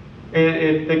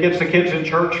 it gets the kids in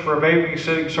church for a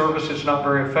babysitting service. It's not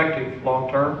very effective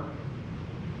long term.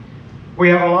 We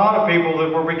have a lot of people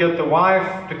that where we get the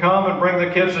wife to come and bring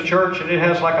the kids to church and it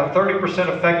has like a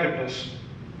 30% effectiveness.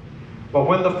 But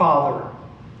when the father,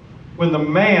 when the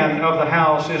man of the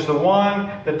house is the one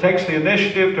that takes the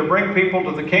initiative to bring people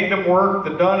to the kingdom work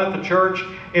that's done at the church,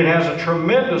 it has a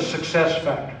tremendous success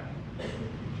factor.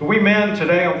 So we men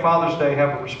today on Father's Day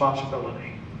have a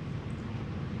responsibility.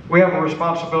 We have a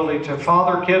responsibility to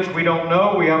father kids we don't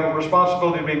know. We have a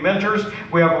responsibility to be mentors.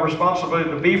 We have a responsibility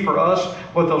to be for us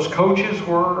what those coaches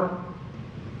were.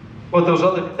 What those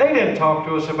other, they didn't talk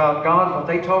to us about God, but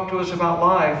they talked to us about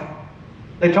life.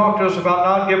 They talked to us about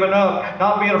not giving up,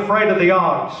 not being afraid of the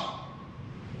odds.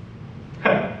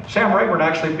 Sam Rayburn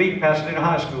actually beat Pasadena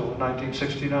High School in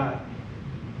 1969.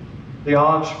 The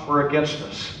odds were against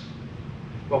us.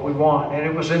 But we won. And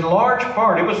it was in large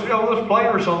part, it was, those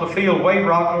players on the field, Wade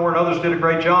Rockmore and others did a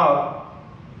great job.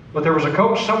 But there was a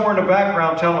coach somewhere in the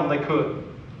background telling them they could.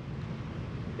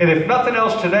 And if nothing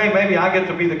else today, maybe I get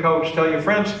to be the coach, tell you,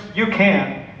 friends, you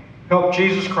can help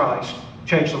Jesus Christ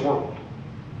change the world.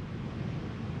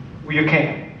 Well, you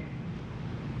can.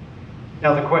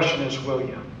 Now the question is, will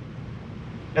you?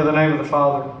 In the name of the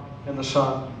Father, and the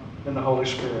Son, and the Holy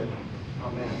Spirit.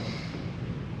 Amen.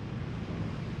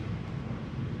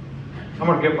 I'm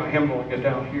going to get my hymnal and get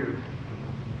down here.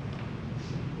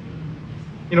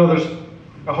 You know, there's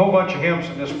a whole bunch of hymns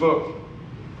in this book.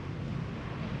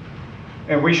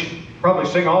 And we should probably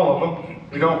sing all of them.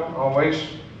 We don't always.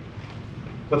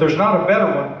 But there's not a better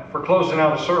one for closing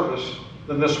out a service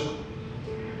than this one.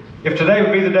 If today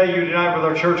would be the day you unite with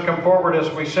our church, come forward as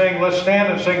we sing. Let's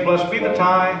stand and sing, "Blessed be the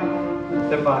tie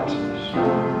that binds us."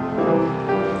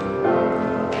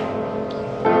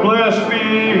 Blessed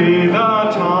be the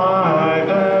tie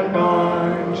that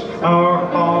binds our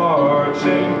hearts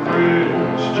in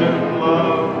Christian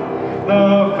love,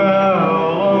 the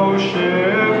fellowship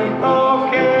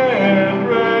of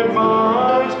kindred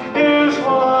minds is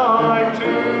like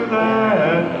to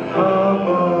that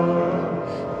above.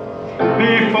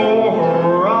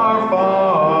 Before our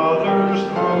Father's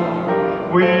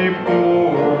throne we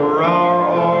pour our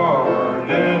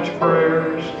ardent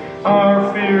prayers,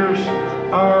 our fears,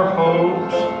 our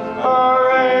hopes,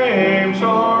 our aims,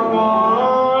 our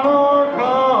one, our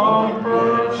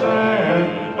comforts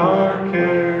and our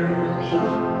cares.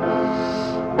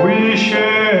 We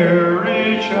share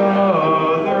each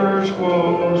other's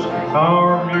woes,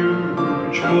 our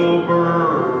mutual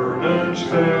burdens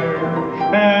bear,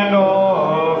 and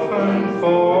often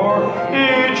for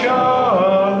each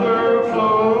other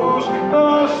flows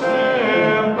a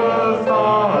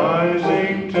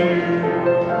sympathizing tear.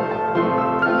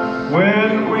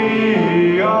 When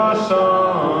we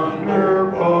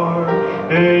asunder part,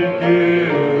 it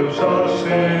gives us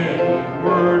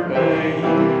inward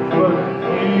pain, but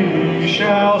we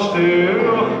shall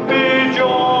still be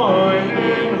joined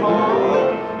in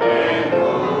heart and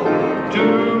hope to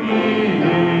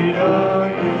meet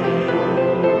again.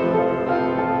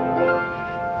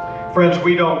 Friends,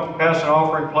 we don't pass an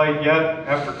offering plate yet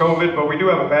after COVID, but we do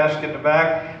have a basket in the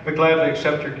back. We gladly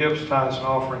accept your gifts, tithes, and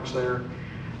offerings there.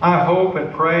 I hope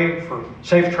and pray for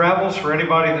safe travels for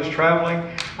anybody that's traveling.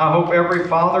 I hope every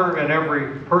father and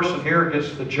every person here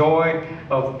gets the joy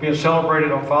of being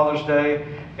celebrated on Father's Day.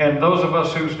 And those of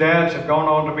us whose dads have gone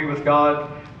on to be with God,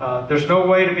 there's no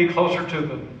way to be closer to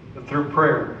them than through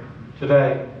prayer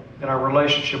today in our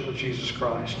relationship with Jesus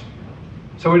Christ.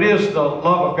 So it is the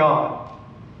love of God,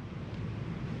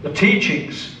 the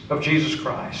teachings of Jesus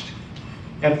Christ,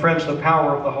 and friends, the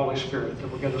power of the Holy Spirit that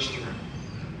will get us through.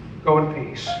 Go in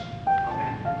peace.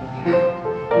 Amen.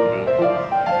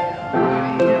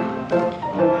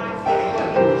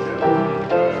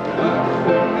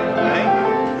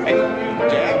 Hey,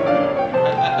 Jack.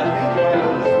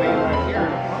 This man right here,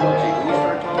 when you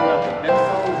start talking about the best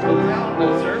songs going out in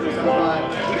the service, I thought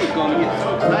he was going to get so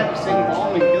excited to sing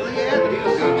Balm in Gilead that he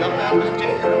was going to jump out of his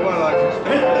chair. What like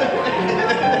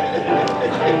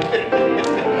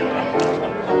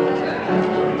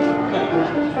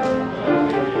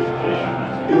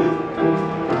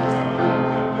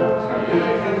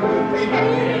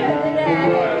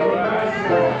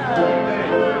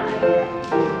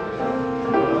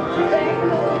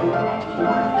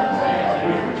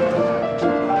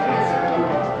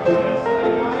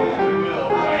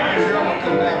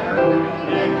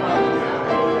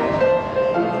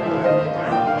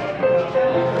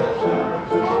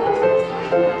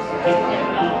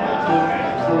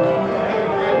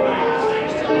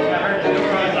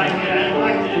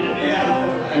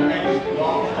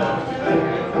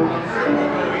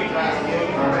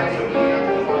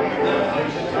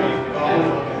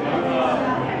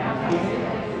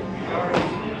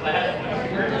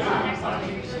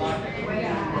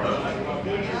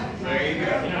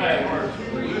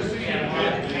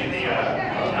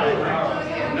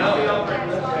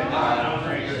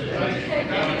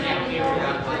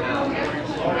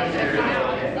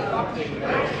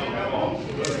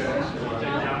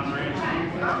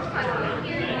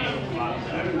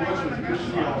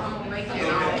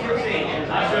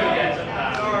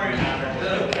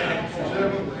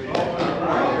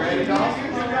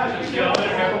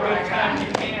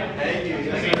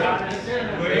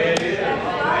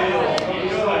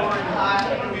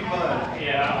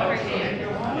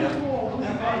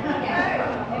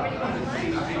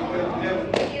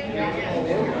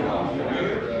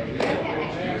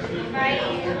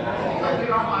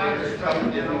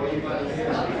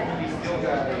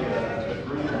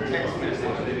Text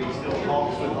message that he still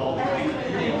talks with all the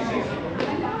people.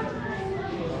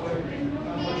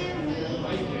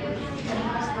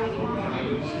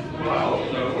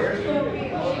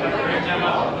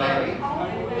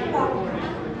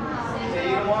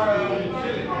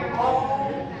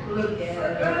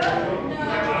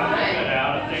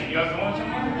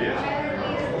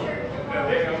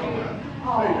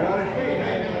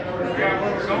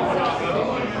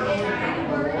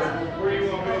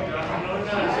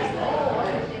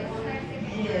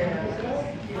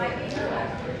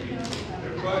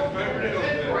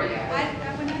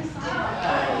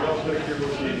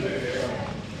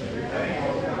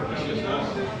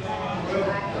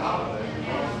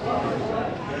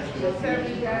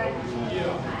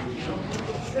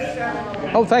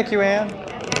 Oh, thank you, Ann.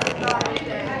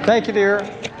 Thank you, dear.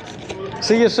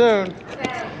 See you soon.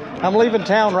 I'm leaving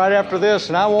town right after this,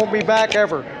 and I won't be back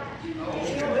ever.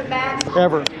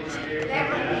 Ever.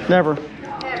 Never.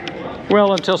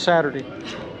 Well, until Saturday.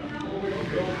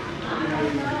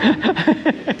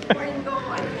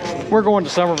 We're going to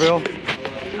Somerville.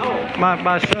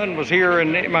 My son was here,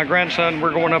 and my grandson,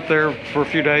 we're going up there for a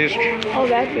few days. Oh,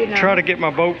 that'd be nice. Try to get my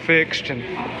boat fixed and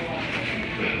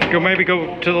maybe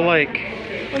go to the lake.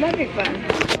 Well, that'd be fun.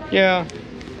 Yeah,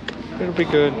 it'll be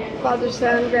good. Father,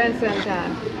 son, grandson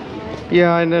time.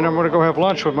 Yeah, and then I'm going to go have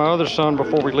lunch with my other son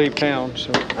before we leave town.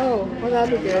 So. Oh, well,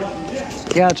 that'd be good.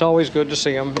 Yeah, it's always good to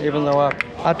see him, even though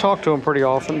I talk to him pretty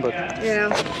often. But Yeah.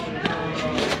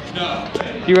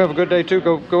 you have a good day too.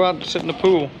 Go out and sit in the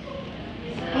pool.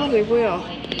 Probably will.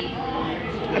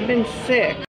 I've been sick.